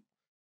are in.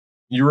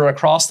 You run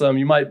across them.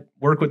 You might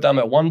work with them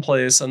at one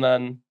place, and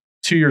then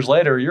 2 years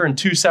later, you're in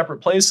two separate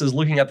places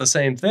looking at the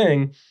same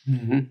thing.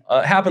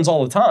 It happens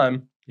all the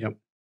time. Yep.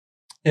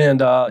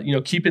 And you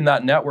know, keeping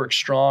that network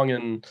strong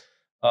and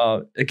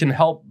it can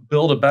help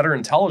build a better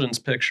intelligence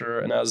picture.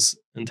 And as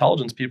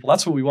intelligence people,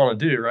 that's what we want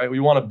to do, right?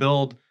 We want to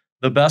build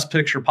the best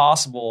picture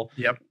possible.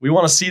 Yep. We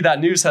want to see that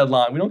news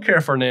headline. We don't care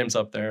if our name's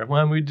up there.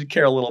 Well, we do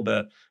care a little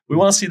bit. We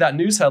want to see that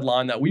news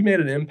headline that we made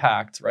an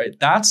impact, right?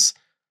 That's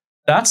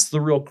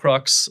the real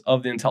crux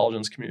of the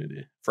intelligence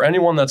community. For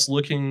anyone that's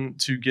looking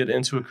to get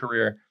into a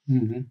career,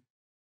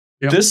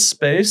 this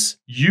space,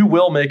 you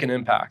will make an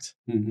impact.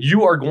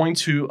 You are going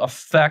to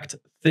affect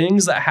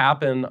things that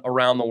happen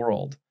around the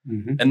world.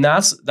 And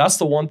that's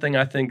the one thing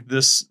I think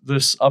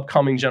this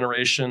upcoming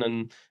generation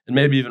and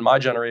maybe even my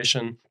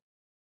generation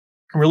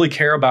really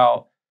care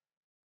about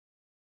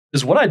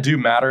is, what I do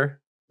matter?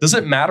 Does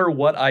it matter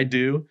what I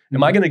do?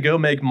 Am I going to go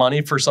make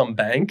money for some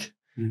bank?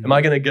 Am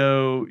I going to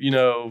go, you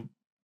know,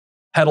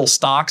 peddle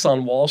stocks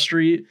on Wall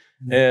Street?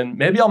 And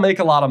maybe I'll make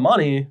a lot of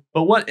money,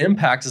 but what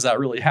impact does that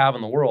really have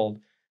in the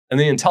world? And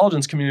the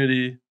intelligence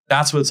community,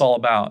 that's what it's all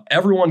about.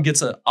 Everyone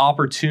gets an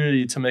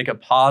opportunity to make a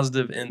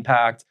positive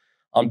impact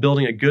on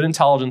building a good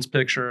intelligence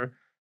picture.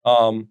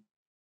 I'll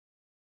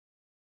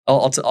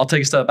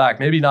take a step back.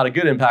 Maybe not a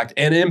good impact,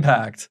 an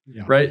impact,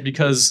 right?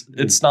 Because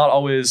it's not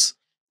always,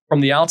 from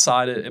the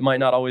outside, it might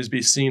not always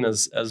be seen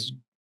as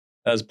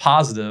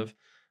positive.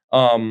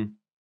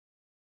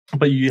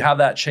 But you have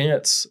that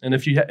chance, and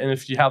if you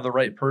have the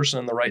right person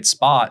in the right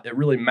spot, it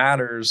really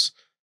matters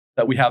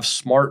that we have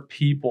smart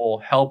people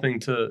helping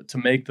to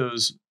make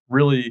those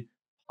really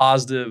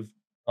positive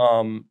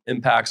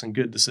impacts and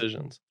good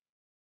decisions.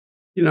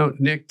 You know,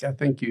 Nick, I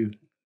think you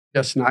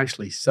just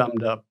nicely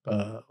summed up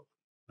the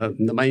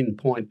main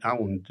point I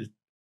wanted to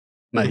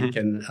make,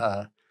 and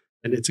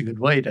it's a good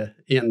way to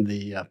end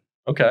the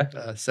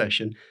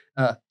session.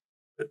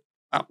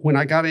 When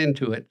I got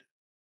into it,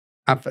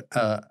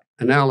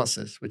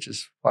 analysis, which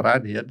is what I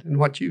did and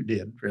what you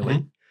did,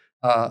 really,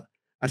 I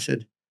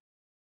said,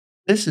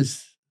 "This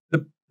is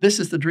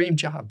the dream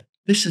job.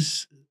 This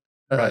is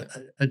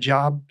a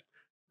job."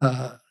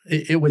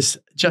 It was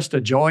just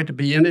a joy to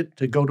be in it,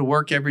 to go to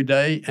work every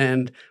day.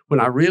 And when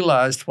I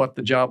realized what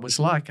the job was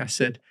like, I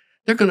said,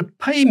 "They're going to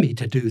pay me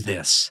to do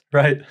this."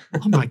 Right.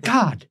 Oh my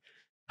God.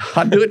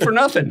 I do it for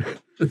nothing.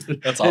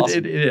 That's awesome.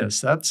 It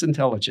is. That's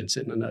intelligence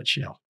in a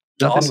nutshell.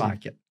 Nothing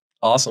like it.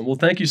 Awesome. Well,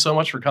 thank you so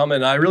much for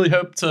coming. I really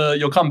hope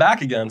you'll come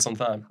back again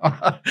sometime.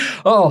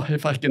 Oh,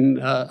 if I can.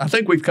 I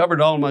think we've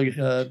covered all my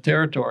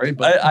territory.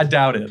 But I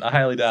doubt it. I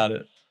highly doubt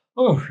it.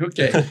 Oh,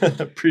 okay.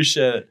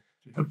 Appreciate it.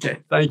 Okay.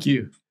 Thank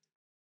you.